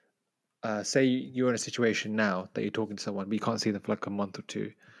say you're in a situation now that you're talking to someone, but you can't see them for like a month or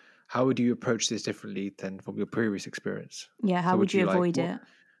two. How would you approach this differently than from your previous experience? Yeah, how So would you like avoid it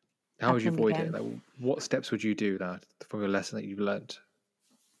how would you happening avoid it? again? Like what steps would you do now from your lesson that you've learned?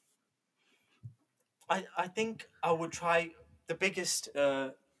 I think I would try. The biggest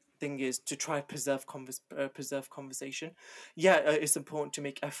thing is to try preserve conversation. Yeah, it's important to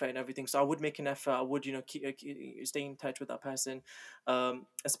make effort and everything. So I would make an effort. I would stay in touch with that person,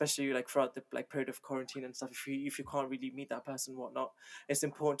 especially like throughout the like period of quarantine and stuff. If you can't really meet that person, whatnot, it's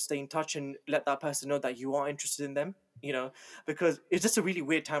important to stay in touch and let that person know that you are interested in them. Because it's just a really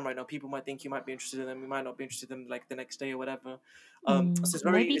weird time right now. People might think you might be interested in them, you might not be interested in them like the next day or whatever.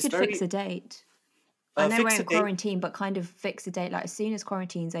 So Maybe you it's could fix very a date. I know we're fix a in date. quarantine, but kind of fix a date. Like as soon as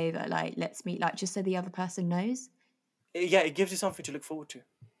quarantine's over, like let's meet. Like just so the other person knows. Yeah, it gives you something to look forward to.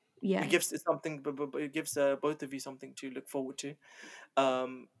 Yeah. It gives it something, but it gives both of you something to look forward to,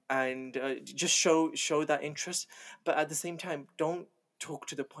 and just show that interest. But at the same time, don't talk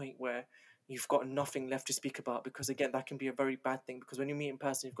to the point where you've got nothing left to speak about, because again, that can be a very bad thing. Because when you meet in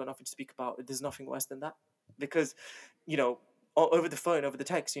person, you've got nothing to speak about. There's nothing worse than that, because you know over the phone, over the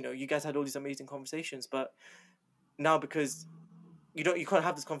text, you guys had all these amazing conversations, but now because you can't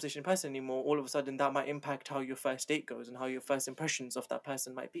have this conversation in person anymore, all of a sudden that might impact how your first date goes and how your first impressions of that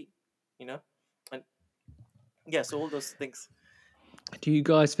person might be, and yeah, so all those things. Do you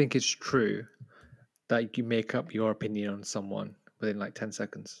guys think it's true that you make up your opinion on someone within like 10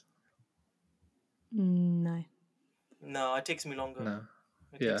 seconds? No. No, it takes me longer. No.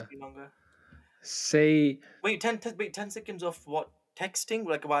 It Yeah. takes me longer. Say Wait, 10 seconds of what? Texting?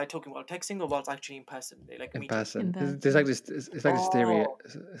 Like, while talking about texting, or while it's actually in person? Like in meeting? person. In There's like person. this. It's like this theory. Oh,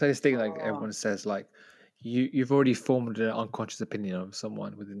 It's like this thing. Like oh. everyone says, like you've already formed an unconscious opinion of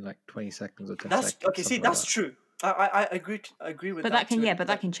someone within like 20 seconds or 10 That's seconds, okay. See, something like that's that. true. I agree with But that that can, to an yeah, but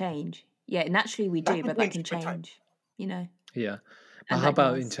that extent. can change. Yeah, naturally we That do, can but that change can with time. change. You know, Yeah. But and how that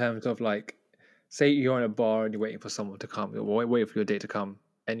about in does. terms of like, say you're in a bar and you're waiting for someone to come, or waiting for your date to come,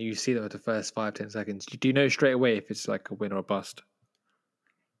 and you see them at the first 5-10 seconds. Do you know straight away if it's like a win or a bust?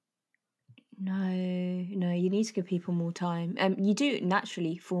 No, you need to give people more time. You do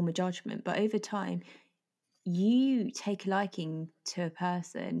naturally form a judgment, but over time, you take a liking to a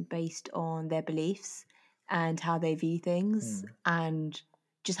person based on their beliefs and how they view things and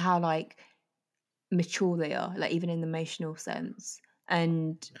just how like mature they are, like even in the emotional sense.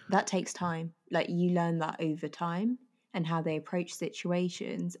 And that takes time. Like you learn that over time and how they approach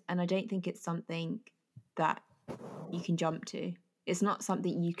situations. And I don't think it's something that you can jump to. It's not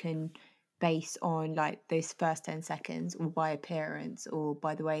something you can base on like those first 10 seconds or by appearance or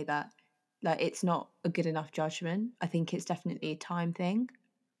by the way that like it's not a good enough judgment. I think it's definitely a time thing.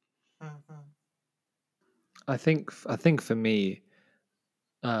 Mhm. I think for me,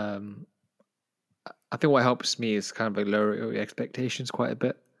 um, I think what helps me is kind of like lower your expectations quite a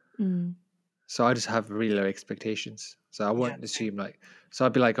bit. So I just have really low expectations. So I Yeah, won't same. assume like, so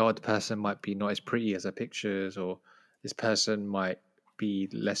I'd be like, oh, the person might be not as pretty as their pictures, or this person might be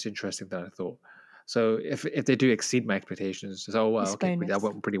less interesting than I thought. So if they do exceed my expectations, it's oh wow, It's a okay, that bonus.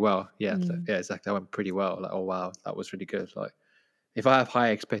 went pretty well. Yeah, yeah, exactly, that went pretty well. Like oh wow, that was really good. Like if I have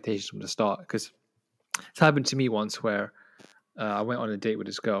high expectations from the start, because it's happened to me once where I went on a date with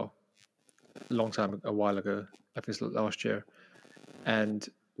this girl a while ago, I think it's last year, and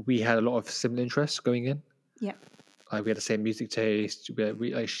we had a lot of similar interests going in. Yeah. Like we had the same music taste.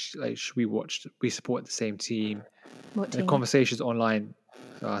 We support the same team. What And the team? conversations online.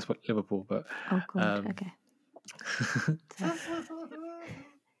 I support Liverpool, but Oh god. um, Okay.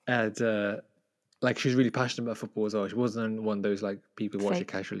 and like she was really passionate about football as well. She wasn't one of those like people who watch it Fake.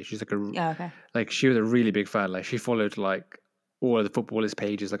 casually. She's Yeah. Okay. like she was a really big fan. Like she followed like all of the footballers'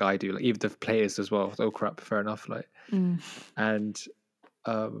 pages like I do, like even the players as well. Oh crap, fair enough. Like and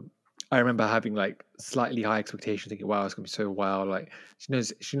I remember having like slightly high expectations, thinking, "Wow, it's gonna be so wild!" Like she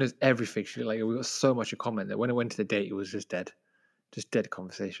knows everything. She like we got so much in common that when it went to the date, it was just dead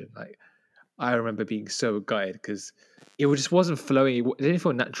conversation. Like I remember being so gutted because it just wasn't flowing. It didn't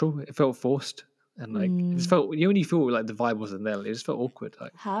feel natural. It felt forced, and like it just felt. You only feel like the vibe wasn't there. It just felt awkward.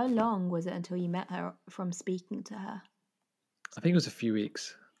 Like How long was it until you met her from speaking to her? I think it was a few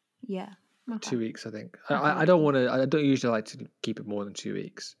weeks, Yeah. Okay. 2 weeks. I think Okay. I don't want to. I don't usually like to keep it more than 2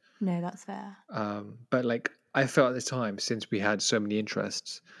 weeks. No, that's fair. But like I felt at the time, since we had so many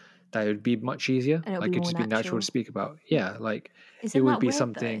interests, that it would be much easier. And it'll Like be it'd more just be natural natural. to speak about. Yeah, like Isn't it would that be weird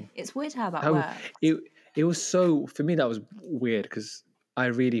something. though? It's weird how that That works. it was so for me that was weird because I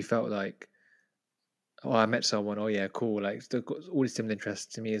really felt like oh I met someone oh yeah cool like they've got all these similar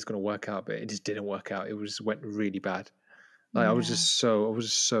interests to me it's gonna work out but it just didn't work out. It was went really bad. Like I was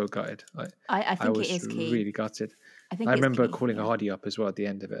so gutted. Like I I think it was is key. really gutted. I think I it's remember key. calling Yeah. Hardy up as well at the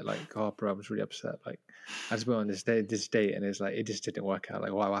end of it. Like, oh, bro, I was really upset. Like, I just went on this date, and it's like it just didn't work out.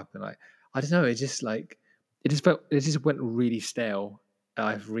 Like, what happened? Like, I don't know. It just went really stale. And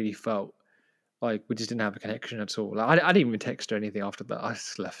I really felt like we just didn't have a connection at all. Like, I didn't even text her anything after that. I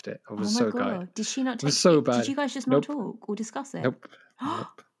just left it. I Oh was my so god! gutted. Did she not It was text so you? bad. Did you guys just not talk or discuss it? Nope.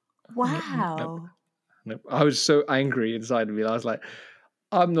 Nope. Wow. Nope. I was so angry inside of me. I was like,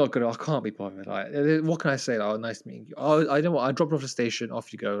 I can't be bothered. Like, what can I say? Like, oh, nice meeting you. Oh, I know what. I dropped off the station.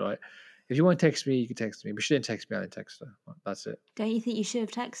 Off you go. Like, if you want to text me, you can text me. But she didn't text me. I didn't text her. That's it. Don't you think you should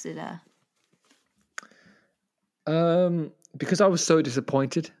have texted her? Because I was so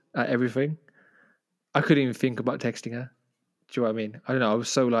disappointed at everything, I couldn't even think about texting her. Do you know what I mean? I don't know. I was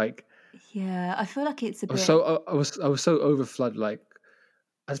so like, Yeah, I feel like it's a bit. I was so overflooded. Like,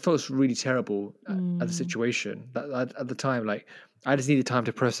 I felt really terrible at the situation. That at the time, like, I just needed time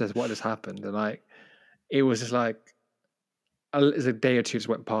to process what has happened, and like, it was just like. A day or two just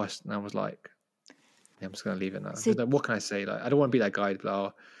went past, and I was like, yeah, "I'm just gonna leave it now." So- Like, what can I say? Like, I don't want to be that guy,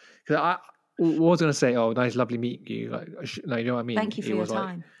 blah. Because I was gonna say, "Oh, nice, lovely meeting you." Like, no, you know what I mean. Thank you for it your was like,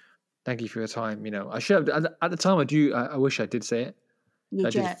 time. thank you for your time. You know, I should have at the time. I wish I did say it. You I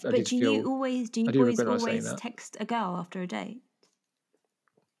did. jet. I But did do feel. you I do boys regret not saying always that. text a girl after a date,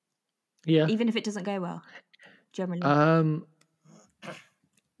 Yeah. even if it doesn't go well? Generally,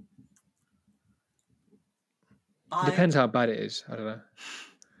 Depends how bad it is. I don't know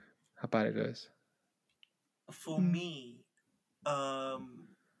how bad it goes. For me,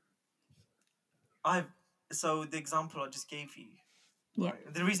 so the example I just gave you. yeah.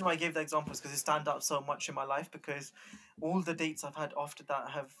 Right? The reason why I gave that example is because it stand out so much in my life because all the dates I've had after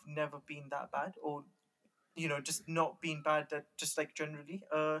that have never been that bad or just not been bad just like generally.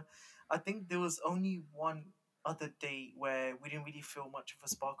 I think there was only one other date where we didn't really feel much of a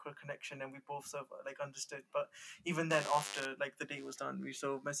spark or a connection and we both sort of like understood, but even then after like the date was done we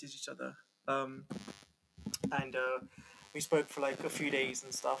sort of messaged each other and we spoke for like a few days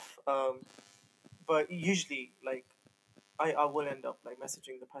and stuff, but usually like I will end up like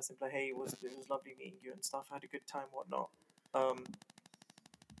messaging the person like, hey, it was lovely meeting you and stuff. I had a good time, whatnot.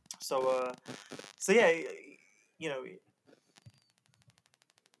 So yeah, you know,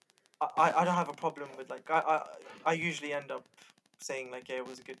 I don't have a problem with like I usually end up saying like yeah it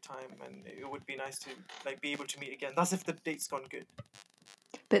was a good time and it would be nice to like be able to meet again. That's if the date's gone good.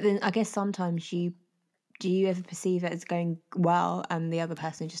 But then I guess sometimes do you ever perceive it as going well and the other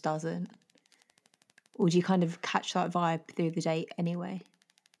person just doesn't? Or do you kind of catch that vibe through the date anyway?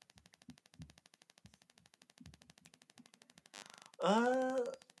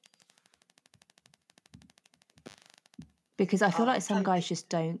 Because I feel like some guys just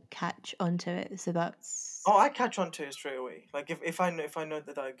don't catch onto it, so that's. Oh, I catch on to it straight away. Like if I know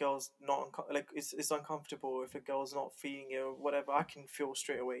that a girl's not like it's uncomfortable, if a girl's not feeling it or whatever, I can feel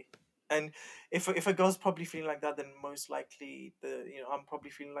straight away. And if a girl's probably feeling like that, then most likely I'm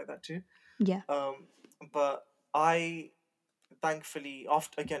probably feeling like that too. Yeah. But I thankfully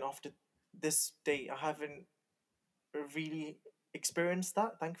after this date I haven't really experienced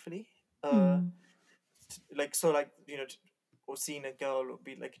that. Thankfully, like so like or seeing a girl or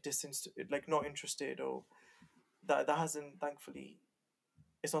be like like not interested or that hasn't thankfully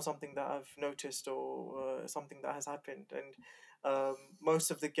it's not something that I've noticed or something that has happened and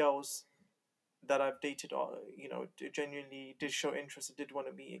most of the girls that I've dated, genuinely did show interest and did want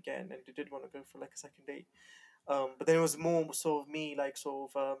to meet again, and they did want to go for like a second date. But then it was more sort of me, like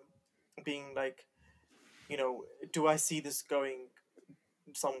sort of being like, do I see this going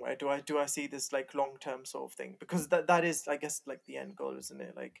somewhere? Do I see this like long term sort of thing? Because that is, I guess, like the end goal, isn't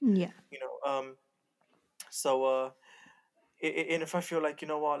it? Like, Yeah. so and if I feel like,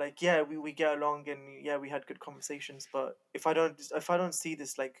 like, yeah, we get along, and yeah, we had good conversations, but if I don't see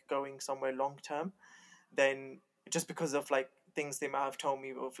this like going somewhere long term, then just because of like things they might have told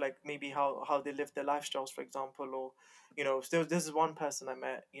me of like maybe how they live their lifestyles, for example, or this is one person I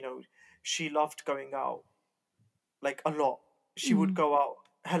met, she loved going out like a lot. She would Mm. go out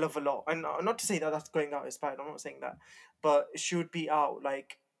hell of a lot, and not to say that that's going out is bad, I'm not saying that, but she would be out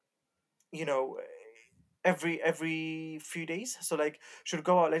like, you know every few days. So like she'll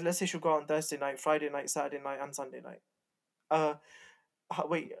go out, like let's say she'll go out on Thursday night, Friday night, Saturday night, and Sunday night.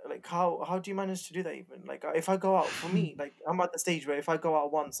 Wait, like how do you manage to do that? Even like if I go out, for me, like I'm at the stage where if I go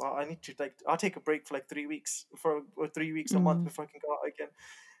out once, I need to, like, I'll take a break for like 3 weeks, or 3 weeks a month Mm. before I can go out again.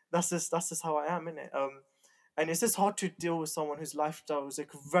 That's just how I am, innit? And it's just hard to deal with someone whose lifestyle is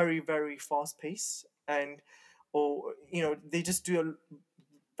like very, very fast paced, and or they just do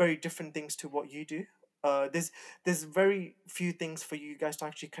very different things to what you do. There's very few things for you guys to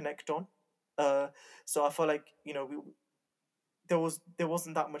actually connect on. Uh, so I feel like, there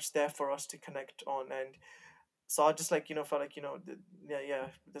wasn't that much there for us to connect on, and so I just like, felt like, yeah,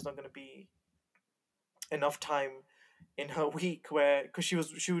 there's not gonna be enough time in her week, where, because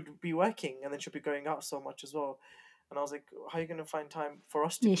she would be working, and then she'll be going out so much as well, and I was like, how are you gonna find time for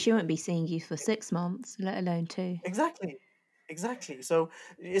us to Yeah, be she here? won't be seeing you for 6 months, let alone 2. Exactly. Exactly. So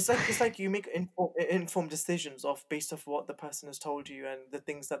it's like you make informed decisions of based off what the person has told you and the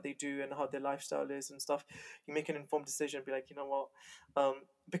things that they do and how their lifestyle is and stuff. You make an informed decision, be like, you know what,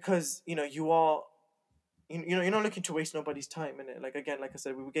 because you're not looking to waste nobody's time, in it. Like, again, like I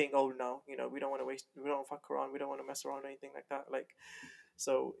said, we were getting old now. We don't want to waste, we don't want to fuck around, we don't want to mess around or anything like that. Like,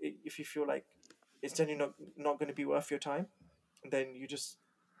 so if you feel like it's generally not going to be worth your time, then you just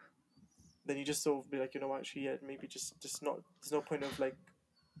sort of be like, actually, yeah, maybe just not. There's no point of like,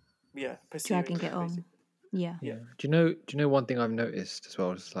 yeah, pursuing Dragging it, it on. basically. Yeah. Yeah. Do you know one thing I've noticed as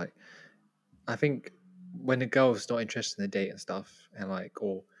well? It's like, I think when a girl's not interested in the date and stuff, and like,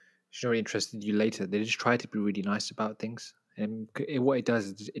 or she's not really interested in you later, they just try to be really nice about things, and what it does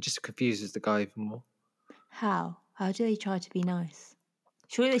is it just confuses the guy even more. How do they try to be nice?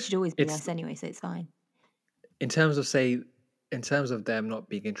 Surely they should always be It's nice anyway, so it's fine. in terms of them not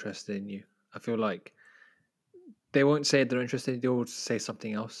being interested in you. I feel like they won't say they're interested. They'll say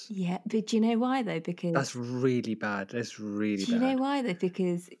something else. Yeah, but do you know why though? That's Because really bad. That's really do you know bad. why though?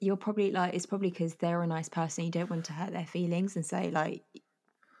 Because you're probably like, it's probably because they're a nice person. You don't want to hurt their feelings and say like,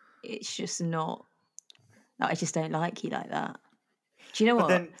 it's just not, like, I just don't like you like that. Do you know But what?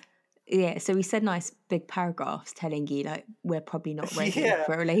 then, Yeah, so we said nice big paragraphs telling you like we're probably not ready yeah,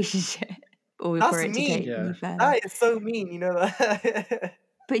 for a relationship or for that's it to mean. take Yeah. any further. That is so mean. You know that.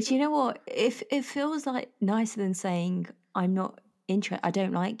 But do you know what? If it feels like nicer than saying I'm not interested, I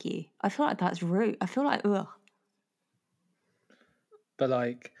don't like you. I feel like that's rude. I feel like ugh. But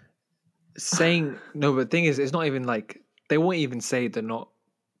like saying no, but the thing is, it's not even like they won't even say they don't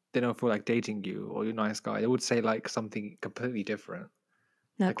feel like dating you or you're a nice guy. They would say like something completely different,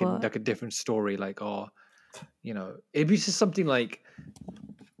 Like what? like a different story. Like, oh, it'd be just something like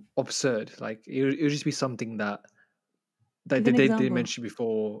absurd. Like it would just be something that Give an they didn't example. mention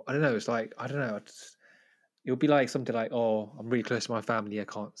before. I don't know. It's like, I don't know. It would be like something like, oh, I'm really close to my family. I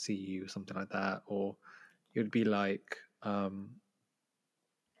can't see you, something like that. Or it would be like,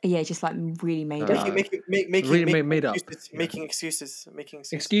 Yeah, just like really made making up. uh, making make, making really making made up. excuses, Yeah. making excuses.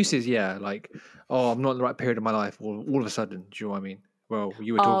 Excuses, yeah. Like, oh, I'm not in the right period of my life. All of a sudden, do you know what I mean? Well,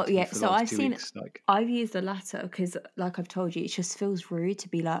 you were Oh talking to me yeah, for the so last 2 weeks. I've used the latter because, like I've told you, it just feels rude to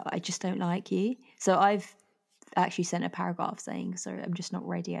be like, I just don't like you. So I've actually sent a paragraph saying, sorry, I'm just not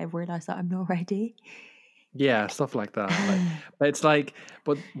ready. I realised that I'm not ready. Yeah, stuff like that. Like, but it's like,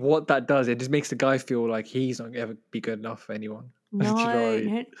 but what that does, it just makes the guy feel like he's not gonna ever be good enough for anyone. Do you know what I No,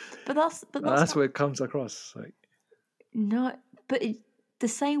 mean? no, but that's That's not what it comes across. Like, no, but the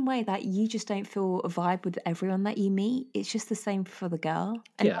same way that you just don't feel a vibe with everyone that you meet, it's just the same for the girl.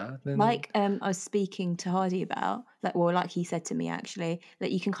 And yeah, then like I was speaking to Hardy about, like he said to me actually,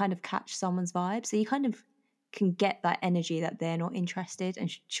 that you can kind of catch someone's vibe, so you kind of can get that energy that they're not interested,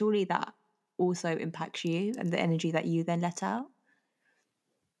 and surely that also impacts you and the energy that you then let out.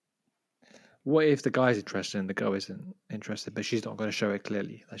 what if the guy's interested and the girl isn't interested, but she's not going to show it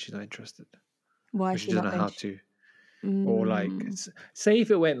clearly that she's not interested, Why or is she she doesn't not know going how to? to? or like Mm, say if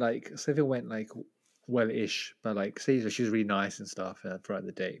it went like well-ish, but like say she was really nice and stuff throughout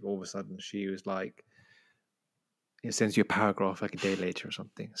the day, all of a sudden she was like, it sends you a paragraph like a day later or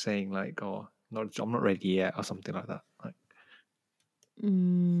something saying like, oh, I'm not ready yet, or something like that. Like,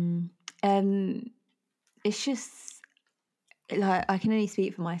 mm, it's just like I can only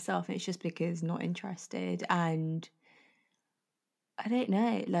speak for myself, and it's just because not interested, and I don't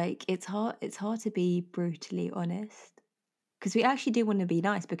know. Like it's hard. It's hard to be brutally honest because we actually do want to be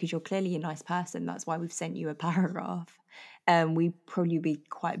nice because you're clearly a nice person. That's why we've sent you a paragraph. We probably be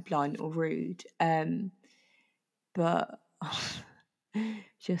quite blunt or rude. But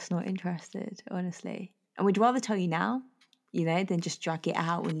just not interested, honestly. And we'd rather tell you now, than just drag it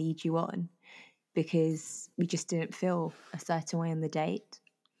out and lead you on because we just didn't feel a certain way on the date.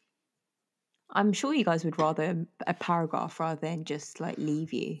 I'm sure you guys would rather a paragraph rather than just like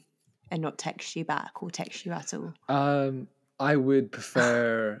leave you and not text you back or text you at all. I would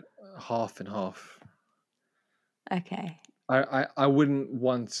prefer half and half. Okay. I wouldn't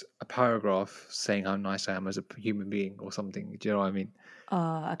want a paragraph saying how nice I am as a human being or something. Do you know what I mean?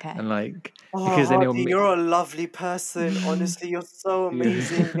 Oh, okay. And like, Oh, because then Hardy, you're a lovely person. Honestly, you're so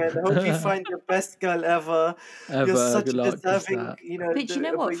amazing, and I hope you yeah. find your best girl ever. You're Ever, such good a luck. Just deserving, that. But you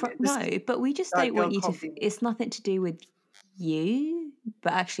know what? this No, but we just that don't girl want you to. can't be. It's nothing to do with you,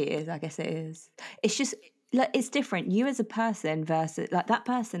 but actually, it is. I guess it is. It's just like it's different. You as a person versus like that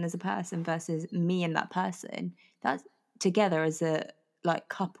person as a person versus me and that person. That's together as a like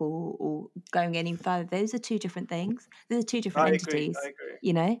couple or going any further. Those are two different things. Those are two different I agree. I entities. agree.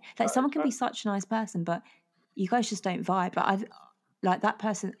 Like I, someone can I, be such a nice person, but you guys just don't vibe. Like I've like that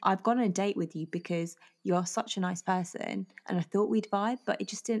person. I've gone on a date with you because you're such a nice person and I thought we'd vibe, but it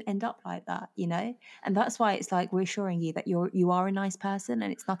just didn't end up like that. And that's why it's like reassuring you that you are a nice person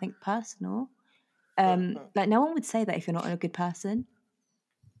and it's nothing personal. mm. Like no one would say that if you're not a good person.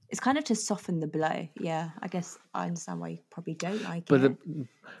 It's kind of to soften the blow. Yeah, I guess I understand why you probably don't like But it.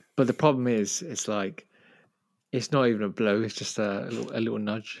 the problem is, it's like, it's not even a blow. It's just a little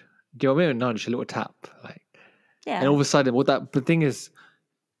nudge. Do you know what I mean? A nudge, a little tap, like, and all Yeah. of a sudden, what that. The thing is,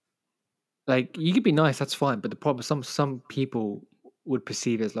 like, you could be nice, that's fine. But the problem, some people would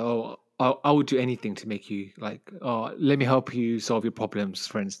perceive it as like, oh, I would do anything to make you like, oh, let me help you solve your problems,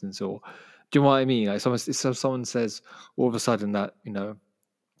 for instance, or do you know what I mean? Like, someone says all of a sudden that,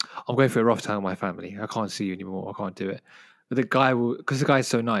 I'm going through a rough time with my family. I can't see you anymore. I can't do it. But the guy will, because the guy's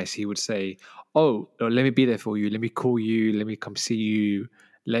so nice, he would say, "Oh, no, let me be there for you. Let me call you. Let me come see you.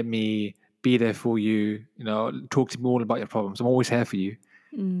 Let me be there for you. Talk to me all about your problems. I'm always here for you."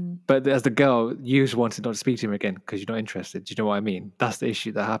 Mm. But as the girl, you just want to not speak to him again because you're not interested. Do you know what I mean? That's the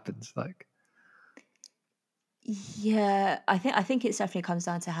issue that happens. Like, Yeah, I think it definitely comes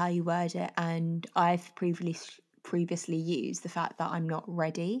down to how you word it, and I've previously used the fact that I'm not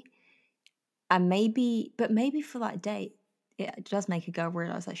ready, and maybe for that date, it does make a girl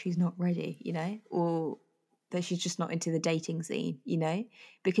realize that she's not ready, or that she's just not into the dating scene,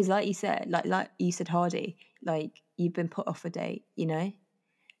 because like you said, like you said, Hardy, like you've been put off a date.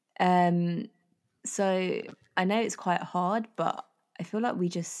 Um, so I know it's quite hard, but I feel like we're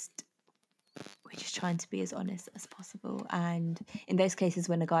just trying to be as honest as possible. And in those cases,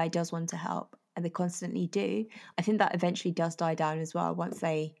 when a guy does want to help and they constantly do, I think that eventually does die down as well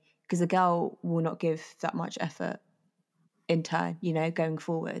because the girl will not give that much effort in turn, going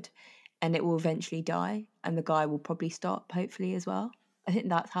forward. And it will eventually die. And the guy will probably stop, hopefully, as well. I think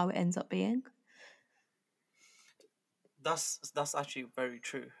that's how it ends up being. That's actually very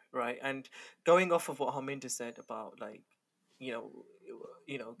true, right? And going off of what Harminder said about like, you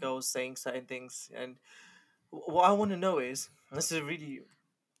know, girls saying certain things, and what I want to know is, this is really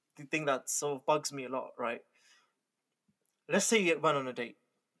the thing that sort of bugs me a lot, right? Let's say you went on a date.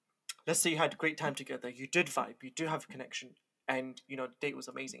 Let's say you had a great time together. You did vibe. You do have a connection, and the date was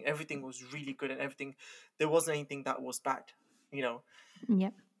amazing. Everything was really good, and everything. There wasn't anything that was bad. You know,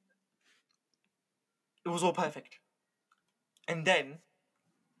 Yep. it was all perfect. And then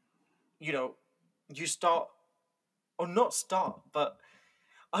you know, you start or not start, but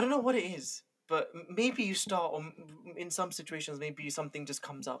I don't know what it is. But maybe you start, or in some situations, maybe something just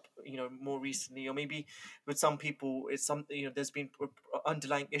comes up, more recently, or maybe with some people, it's some, there's been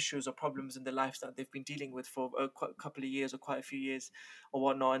underlying issues or problems in their lives that they've been dealing with for a couple of years or quite a few years or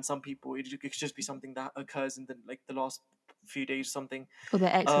whatnot. And some people, it could just be something that occurs in the last few days, or something. Or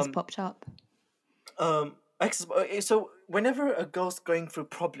the ex has Um, popped up. so whenever a girl's going through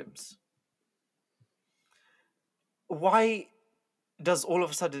problems, why does all of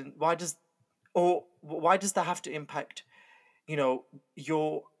a sudden, why does that have to impact, you know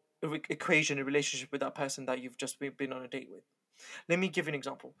your equation, a relationship with that person that you've just been on a date with. Let me give you an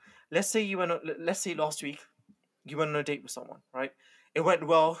example. Let's say let's say last week you went on a date with someone, right? It went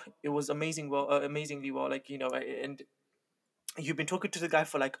well. It was amazingly well. Like, and you've been talking to the guy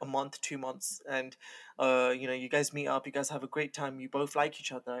for like a month, 2 months, and you guys meet up. You guys have a great time. You both like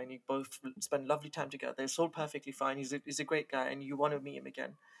each other, and you both spend lovely time together. It's all perfectly fine. He's a great guy, and you want to meet him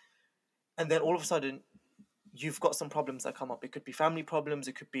again. And then all of a sudden, you've got some problems that come up. It could be family problems.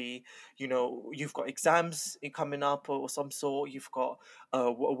 It could be, you've got exams coming up or some sort. You've got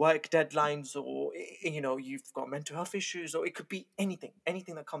work deadlines, or you've got mental health issues, or it could be anything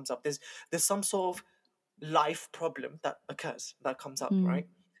that comes up. There's some sort of life problem that occurs, that comes up, Mm. right?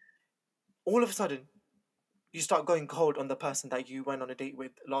 All of a sudden, you start going cold on the person that you went on a date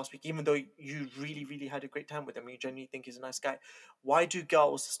with last week, even though you really, really had a great time with him. You genuinely think he's a nice guy. Why do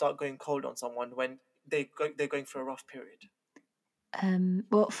girls start going cold on someone when they're going through a rough period?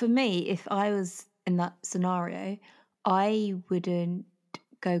 Well, for me, if I was in that scenario, I wouldn't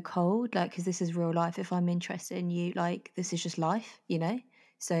go cold, like, because this is real life. If I'm interested in you, like, this is just life,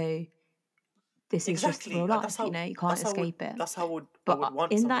 So this is just Exactly, real and life, you can't escape it. that's how I But would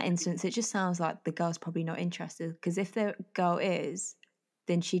want in someone that to be. instance, it just sounds like the girl's probably not interested. Because if the girl is,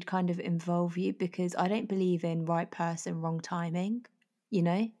 then she'd kind of involve you. Because I don't believe in right person, wrong timing, you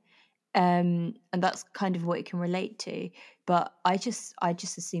know. And that's kind of what it can relate to. But I just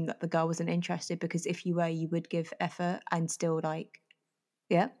assumed that the girl wasn't interested, because if you were, you would give effort and still, like,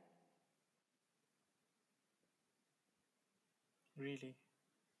 yeah. Really.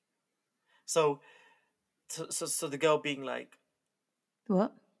 So the girl being like,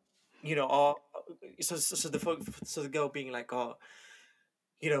 What? oh, so the girl being like, oh,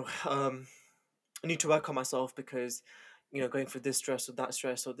 I need to work on myself because, going through this stress or that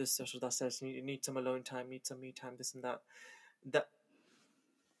stress or this stress or that stress, need some alone time, need some me time, this and that. That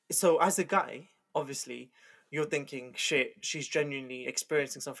So as a guy, obviously, you're thinking, shit, she's genuinely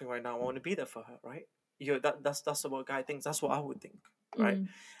experiencing something right now. I want to be there for her, right? That's what a guy thinks. That's what I would think, right? Mm,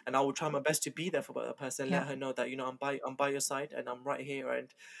 And I would try my best to be there for that person, yeah. let her know that I'm by your side and I'm right here,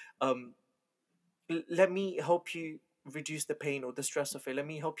 and um, let me help you reduce the pain or the stress of it. Let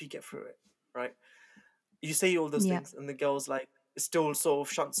me help you get through it, right? You say all those Yeah. things, and the girl's like still sort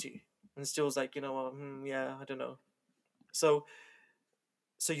of shunts you, and still's like, yeah, I don't know. So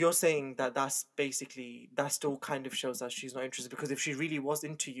you're saying that that still kind of shows that she's not interested, because if she really was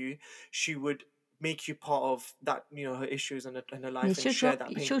into you, she would make you part of that, her issues and her Yeah, life, and share that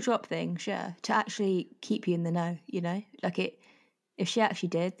pain she'll with you. drop things, yeah, to actually keep you in the know, Like, if she actually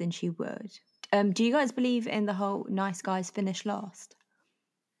did, then she would. Do you guys believe in the whole nice guys finish last?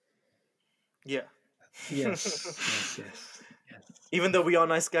 Yeah. Yes. Even though we are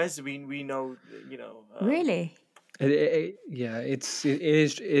nice guys, we know, Really? Yeah, it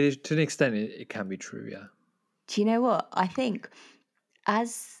is to an extent it can be true. Yeah. Do you know what? I think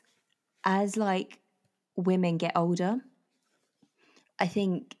as like women get older, I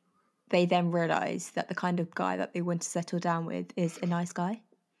think they then realize that the kind of guy that they want to settle down with is a nice guy.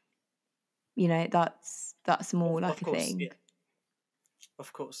 That's more like of a course, thing. yeah,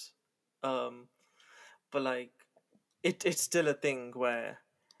 of course. um but like, it's still a thing where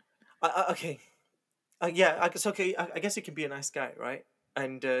okay, yeah, I guess, okay, I guess you can be a nice guy, right,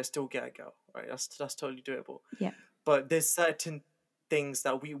 and still get a girl, right? That's totally doable. Yeah. But there's certain things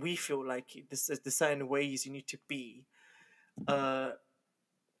that we feel like this is the certain ways you need to be, uh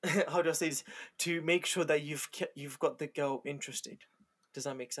how do I say this, to make sure that you've got the girl interested. Does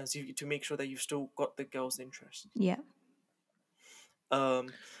that make sense? To make sure that you've still got the girl's interest. Yeah.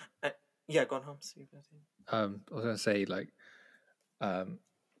 um uh, yeah, go on, Hams. I was gonna say, like,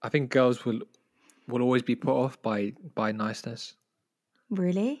 I think girls will always be put off by niceness.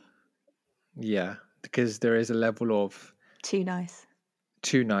 Really? Yeah, because there is a level of Too nice.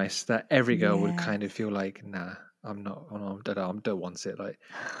 too nice that every girl would Yes. kind of feel like, nah, I don't want it. Like,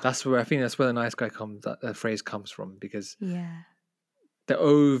 that's where the nice guy comes. That phrase comes from, because Yeah. the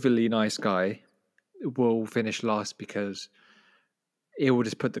overly nice guy will finish last because it will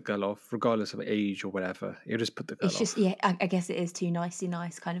just put the girl off, regardless of age or whatever. It'll just put the girl It's just, off. yeah, I guess it is too nicey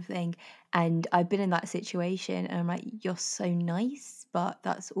nice kind of thing. And I've been in that situation and I'm like, you're so nice, but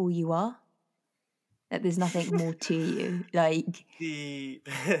that's all you are. Like, there's nothing more to you. Like, The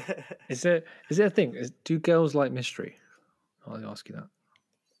Is there a thing? Do girls like mystery? I'll ask you that.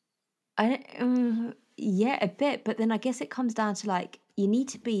 yeah, a bit. But then I guess it comes down to, like, you need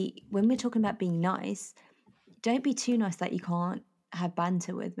to be, when we're talking about being nice, don't be too nice that you can't have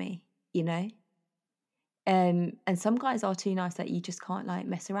banter with me, you know? And some guys are too nice that you just can't, like,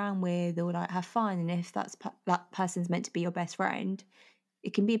 mess around with or, like, have fun. And if that person's meant to be your best friend,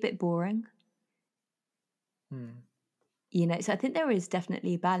 it can be a bit boring. You know, so I think there is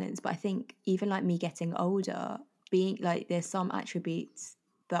definitely a balance, but I think even like me getting older, being like there's some attributes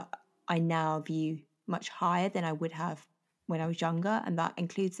that I now view much higher than I would have when I was younger, and that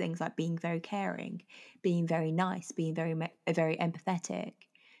includes things like being very caring, being very nice, being very empathetic,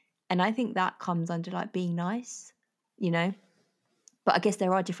 and I think that comes under like being nice, you know. But I guess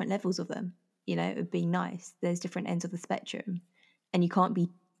there are different levels of them, you know, of being nice. There's different ends of the spectrum, and you can't be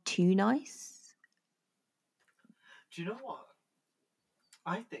too nice. Do you know what?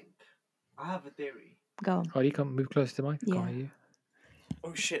 I think I have a theory. Go on. Heidi, come move close to the mic. I Yeah. can't hear you.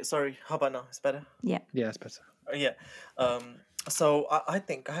 Oh shit! Sorry. How about now? It's better. Yeah. Yeah, that's better. Yeah. So I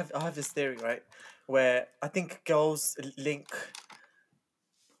think I have this theory, right, where I think girls link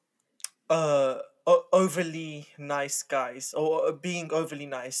overly nice guys, or being overly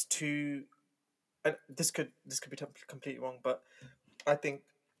nice to, and this could be completely wrong, but I think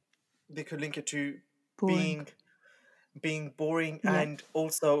they could link it to Boring. being boring, Yeah. and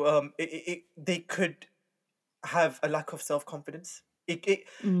also they could have a lack of self-confidence. In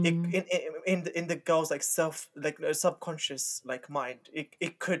the girls like subconscious like mind,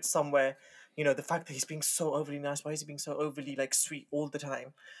 it could somewhere, you know, the fact that he's being so overly nice, why is he being so overly like sweet all the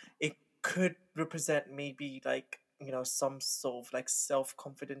time, it could represent maybe like, you know, some sort of like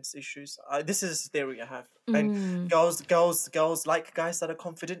self-confidence issues. This is a theory I have. And girls like guys that are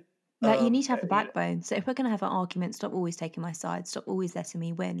confident. Like, you need to have a You know, backbone. So if we're going to have an argument, stop always taking my side. Stop always letting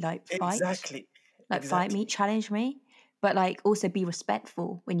me win. Like, fight. exactly. Like, fight me, challenge me. But, like, also be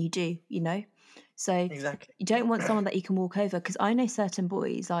respectful when you do, you know? So Exactly. you don't want someone that you can walk over. Because I know certain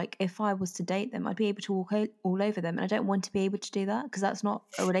boys, like, if I was to date them, I'd be able to walk all over them. And I don't want to be able to do that because that's not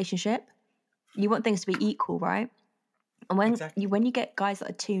a relationship. You want things to be equal, right? And Exactly. when you get guys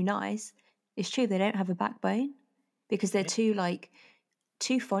that are too nice, it's true, they don't have a backbone because they're too, like,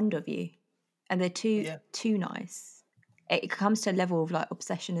 too fond of you, and they're too nice. It comes to a level of like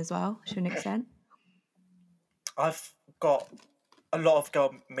obsession as well, to an extent. I've got a lot of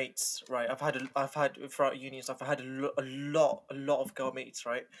girl mates, right? I've had throughout uni and stuff. I had a lot of girl mates,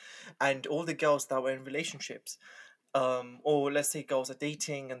 right? And all the girls that were in relationships, or let's say girls are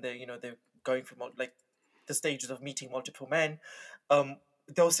dating and they're going through like the stages of meeting multiple men,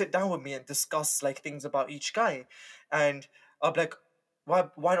 they'll sit down with me and discuss like things about each guy, and I'll be like,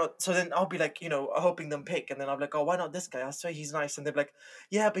 why not? So then I'll be like, you know, hoping them pick, and then I'll be like, oh, why not this guy? I swear he's nice, and they're like,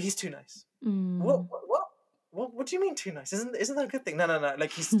 yeah, but he's too nice. What? What do you mean too nice? Isn't that a good thing? No.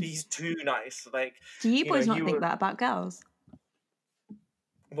 Like he's too nice. Like, Do you boys not think were that about girls?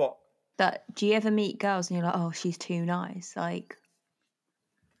 what? That do you ever meet girls and you're like, oh, she's too nice? Like,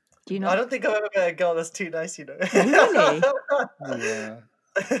 do you I not? don't think I've ever met a girl that's too nice. You know. Really? Yeah.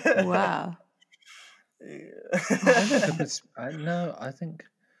 Wow. I don't know if I think.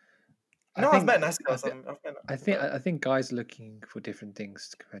 I've met nice girls. I think guys are looking for different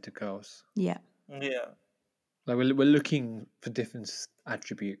things compared to girls. Yeah. Yeah. Like we're looking for different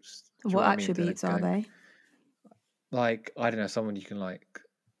attributes. Do you know What I mean? attributes are they? Like, I don't know, someone you can like,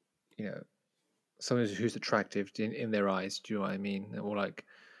 you know, someone who's attractive in their eyes. Do you know what I mean? Or like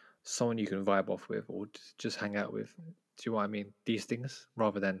someone you can vibe off with, or just hang out with. Do you know what I mean? These things,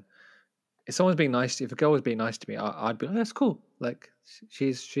 rather than if someone's being nice. If a girl was being nice to me, I'd be like, that's cool. Like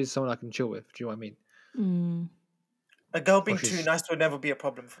she's someone I can chill with. Do you know what I mean? A girl being too nice would never be a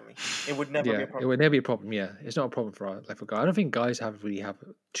problem for me. It would never be a Yeah, problem. it would never be a problem. Yeah, it's not a problem for like a guy. I don't think guys really have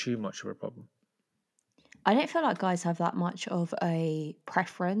too much of a problem. I don't feel like guys have that much of a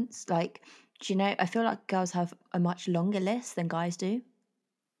preference. Like, do you know? I feel like girls have a much longer list than guys do.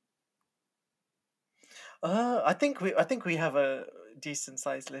 I think we have a decent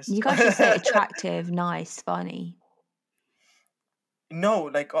sized list. You guys just say attractive, nice, funny. No,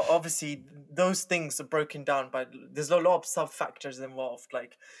 like obviously those things are broken down, but there's a lot of sub factors involved,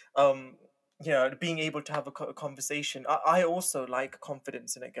 like you know, being able to have a conversation. I also like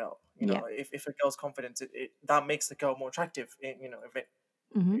confidence in a girl. You know, if a girl's confident, it that makes the girl more attractive. You know, if it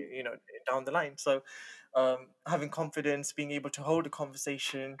you know, down the line. So having confidence, being able to hold a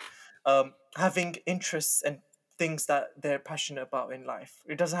conversation, having interests and things that they're passionate about in life.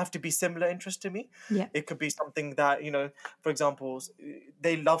 It doesn't have to be similar interest to me. Yeah. It could be something that, you know, for example,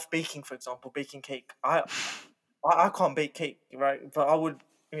 they love baking, for example, baking cake. I can't bake cake, right? But I would,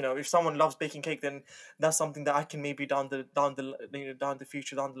 you know, if someone loves baking cake, then that's something that I can maybe down the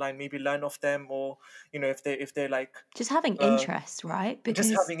future, down the line, maybe learn off them, or, you know, if they're like just having interest, right? Because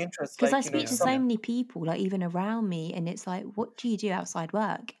just having interest. Because like, I speak to so many people, like even around me, and it's like, what do you do outside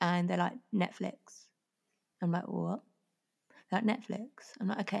work? And they're like, Netflix. I'm like, what? Like, Netflix. I'm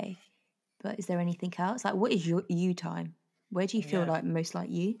like, okay, but is there anything else? Like, what is your you time? Where do you feel Yeah. like most like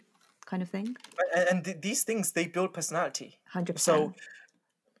you, kind of thing? And these things, they build personality. 100%. So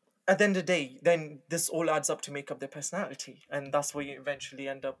at the end of the day, then this all adds up to make up their personality, and that's what you eventually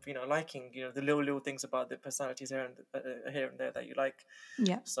end up, liking. The little things about their personalities here and there that you like.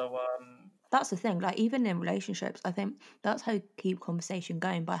 Yeah. So That's the thing. Like, even in relationships, I think that's how you keep conversation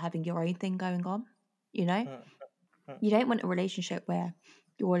going, by having your own thing going on. You know, you don't want a relationship where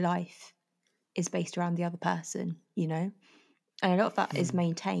your life is based around the other person. And a lot of that is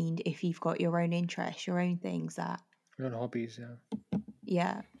maintained if you've got your own interests, your own things that. Your own hobbies, yeah.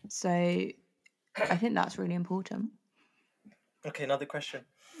 Yeah. So I think that's really important. okay, another question.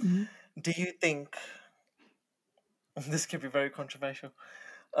 Mhm. Do you think this could be very controversial?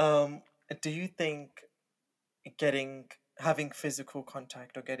 Um, do you think having physical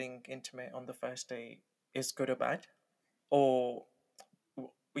contact or getting intimate on the first date is good or bad, or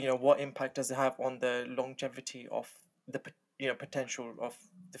what impact does it have on the longevity of the potential of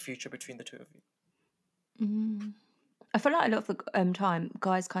the future between the two of you? I feel like a lot of the time,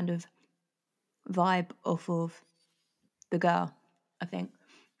 guys kind of vibe off of the girl, I think.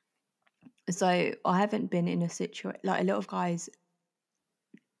 So I haven't been in a situation, like, a lot of guys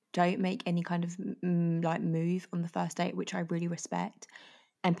don't make any kind of like move on the first date, which I really respect.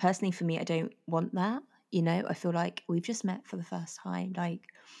 And personally, for me, I don't want that. I feel like we've just met for the first time. Like,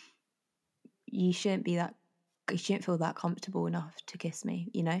 you shouldn't feel that comfortable enough to kiss me.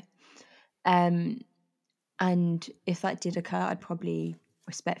 And if that did occur, I'd probably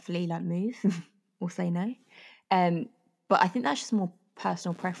respectfully like move or say no. But I think that's just more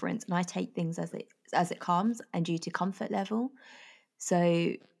personal preference, and I take things as it comes and due to comfort level.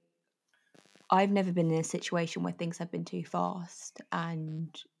 So I've never been in a situation where things have been too fast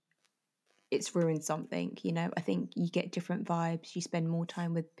and it's ruined something. I think you get different vibes. You spend more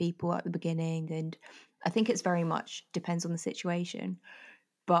time with people at the beginning, and I think it's very much depends on the situation.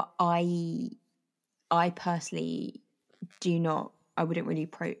 But I personally I wouldn't really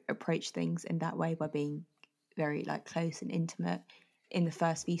approach things in that way, by being very like close and intimate in the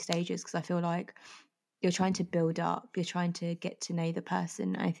first few stages, because I feel like you're trying to build up, you're trying to get to know the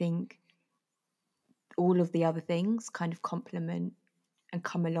person. I think all of the other things kind of complement and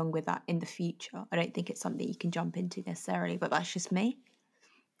come along with that in the future. I don't think it's something you can jump into necessarily, but that's just me.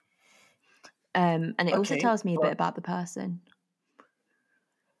 And it also Okay, tells me a bit but about the person.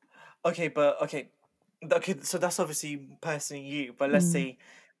 okay, so that's obviously personally you. But let's say,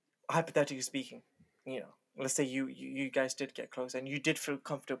 hypothetically speaking, let's say you guys did get close and you did feel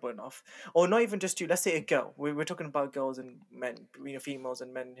comfortable enough, or not even just you. Let's say a girl. We're talking about girls and men, females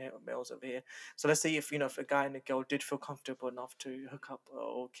and men here, males over here. So let's say if a guy and a girl did feel comfortable enough to hook up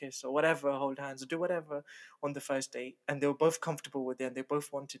or kiss or whatever, hold hands or do whatever on the first date, and they were both comfortable with it and they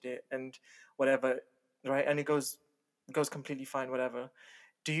both wanted it and whatever, right? And it goes completely fine, whatever.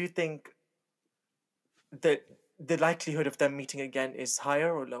 Do you think that the likelihood of them meeting again is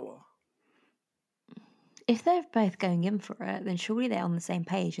higher or lower? If they're both going in for it, then surely they're on the same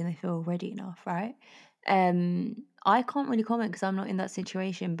page and they feel ready enough, right? I can't really comment because I'm not in that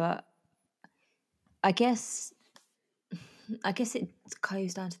situation, but I guess it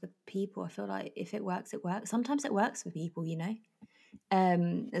goes down to the people. I feel like if it works, it works. Sometimes it works for people,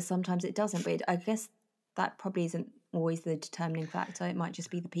 sometimes it doesn't. But I guess that probably isn't always the determining factor. It might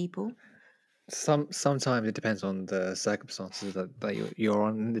just be the people. Sometimes it depends on the circumstances that you're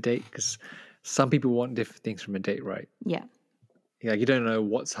on in the date, because some people want different things from a date, right? Yeah. Yeah, you don't know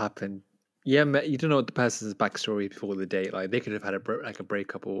what's happened. Yeah, you don't know what the person's backstory before the date. Like, they could have had a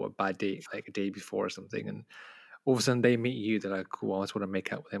breakup or a bad date like a day before or something, and all of a sudden they meet you. They're like, "Cool, I just want to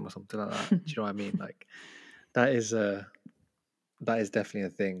make out with him" or something like that. Do you know what I mean? Like, that is definitely a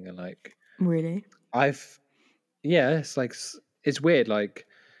thing. And like, Really? it's like it's weird. Like,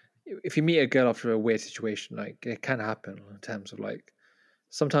 if you meet a girl after a weird situation, like, it can happen in terms of like,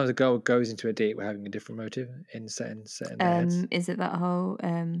 sometimes a girl goes into a date with having a different motive in set in their heads. Is it that whole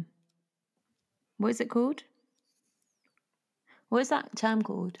what is it called? What is that term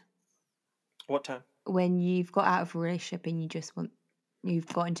called? What time? When you've got out of a relationship and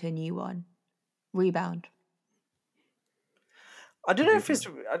you've got into a new one. Rebound. I don't know if it's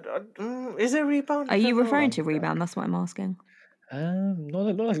is it rebound? Are I you don't know. referring to rebound? That's what I'm asking. Not Oh,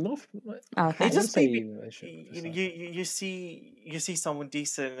 It okay. I wouldn't just say maybe you see someone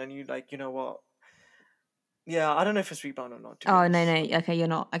decent and you like, you know what? Yeah, I don't know if it's rebound or not, to be Oh, no. honest. Okay, you're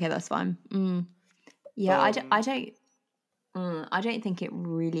not. Okay, that's fine. Yeah, I don't think it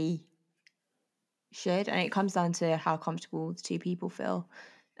really should, and it comes down to how comfortable the two people feel,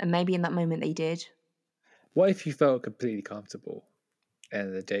 and maybe in that moment they did. What if you felt completely comfortable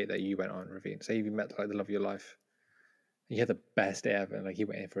in the date that you went on, Ravine? Say you met like the love of your life, you had the best day ever, and like he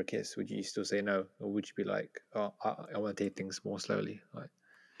went in for a kiss, would you still say no, or would you be like, oh, I want to take things more slowly? Like,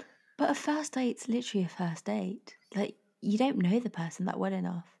 But a first date's literally a first date. Like, you don't know the person that well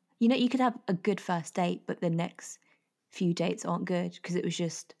enough. You know, you could have a good first date, but the next few dates aren't good because it was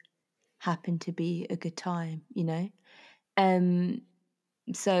just happened to be a good time, you know? Um,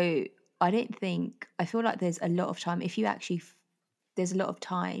 so I feel like there's a lot of time. If you actually, there's a lot of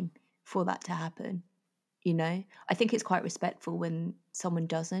time for that to happen, you know? I think it's quite respectful when someone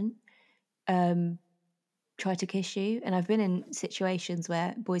doesn't try to kiss you. And I've been in situations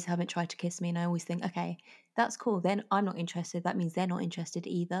where boys haven't tried to kiss me, and I always think, okay, that's cool. Then I'm not interested. That means they're not interested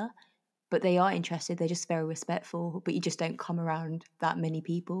either. But they are interested. They're just very respectful. But you just don't come around that many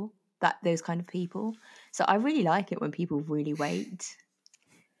people, those kind of people. So I really like it when people really wait.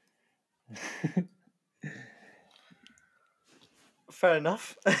 Fair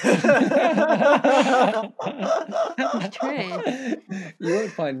enough. It's true. You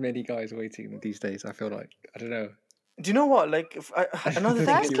won't find many guys waiting these days. I feel like, I don't know. Do you know what? Like, another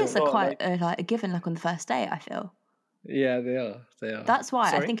thing First is kiss as are well, quite like, like a given, like on the first date. I feel Yeah, they are. They are. that's why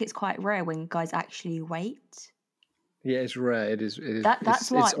I sorry. think it's quite rare when guys actually wait. Yeah, it's rare. It is. It is. That's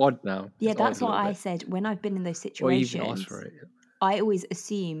why. It's odd now. Yeah, It's odd that's a little why I bit. said when I've been in those Or you even ask situations, for it. I always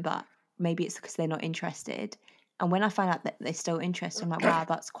assume that maybe it's because they're not interested. And when I find out that they're still interested, I'm like, wow,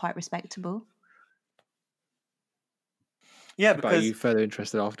 that's quite respectable. Yeah, But are you because further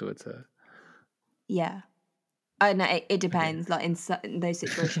interested afterwards? Yeah. I know it depends. Like in those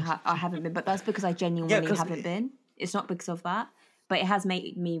situations, I haven't been, but that's because I genuinely 'cause- haven't been. It's not because of that, but it has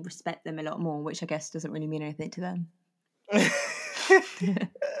made me respect them a lot more, which I guess doesn't really mean anything to them.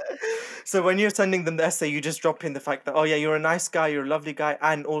 So when you're sending them the essay, you just drop in the fact that, oh yeah, you're a nice guy, you're a lovely guy,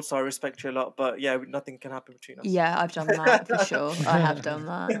 and also I respect you a lot, but yeah, nothing can happen between us. Yeah, I've done that for sure. I have done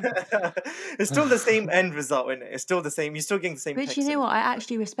that. It's still the same end result, isn't it? It's still the same. You're still getting the same But text. you know innit? what? I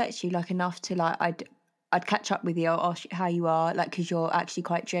actually respect you like enough to like I'd catch up with you. I'll ask you how you are, like because you're actually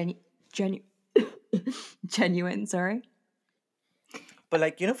quite genuine. Sorry. But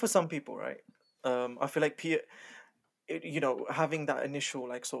like, for some people, right? I feel like having that initial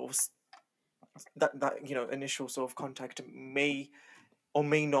like sort of that initial sort of contact may or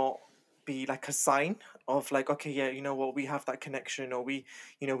may not be like a sign of like, okay, yeah, you know what, we have that connection, or we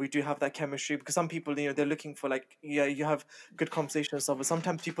do have that chemistry. Because some people, they're looking for like, yeah, you have good conversation and stuff, but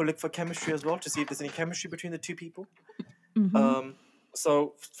sometimes people look for chemistry as well to see if there's any chemistry between the two people.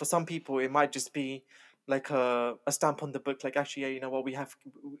 So for some people it might just be like a stamp on the book, like, actually, yeah, you know what, we have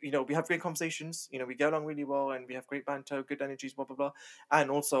great conversations, we get along really well, and we have great banter, good energies, blah blah blah, and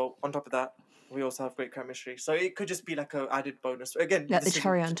also on top of that we also have great chemistry. So it could just be like a added bonus. Again, Like the this is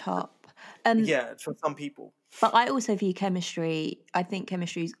cherry on top. yeah, for some people. But I also view chemistry. I think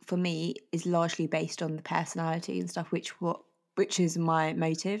chemistry for me is largely based on the personality and stuff, which is my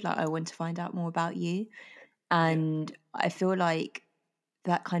motive. Like I want to find out more about you, and I feel like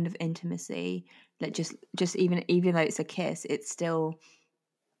that kind of intimacy, like just even though it's a kiss, it's still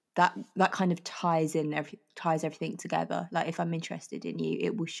that kind of ties everything together. Like if I'm interested in you,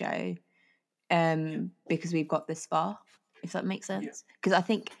 it will show, because we've got this far. If that makes sense, because I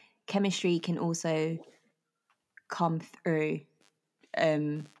think chemistry can also come through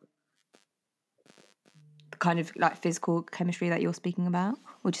kind of like physical chemistry that you're speaking about,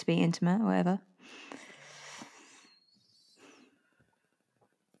 or just being intimate or whatever.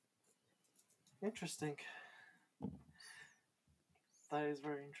 Interesting. That is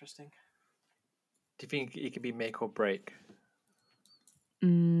very interesting. Do you think it could be make or break?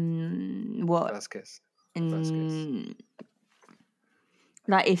 What? First kiss. First kiss.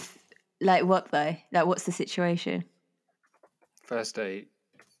 Like if, like what though? Like what's the situation? First date.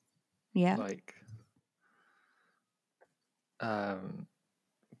 Yeah. Like,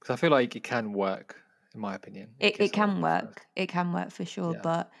 because I feel like it can work, in my opinion. It can work. It can work for sure,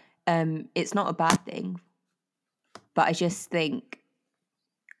 but it's not a bad thing. But I just think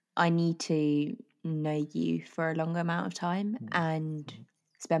I need to know you for a longer amount of time and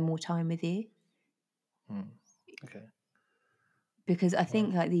spend more time with you. Okay. Because I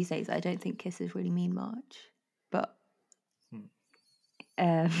think like these days I don't think kisses really mean much. But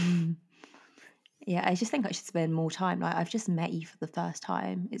yeah, I just think I should spend more time. Like I've just met you for the first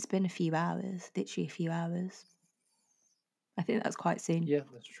time. It's been a few hours, literally a few hours. I think that's quite soon. Yeah,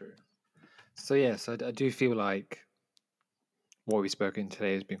 that's true. So yes, I do feel like what we've spoken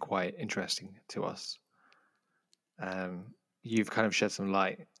today has been quite interesting to us. You've kind of shed some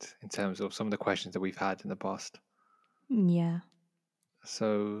light in terms of some of the questions that we've had in the past. Yeah.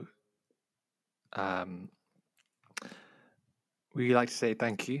 So we'd like to say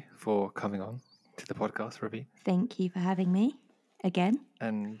thank you for coming on to the podcast, Ravi, Thank you for having me again.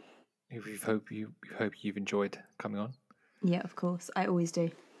 and we hope you've enjoyed coming on, Yeah, of course. I always do.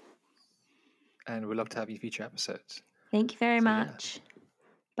 and we'd love to have you future episodes. Thank you very So, yeah. much.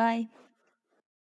 Bye.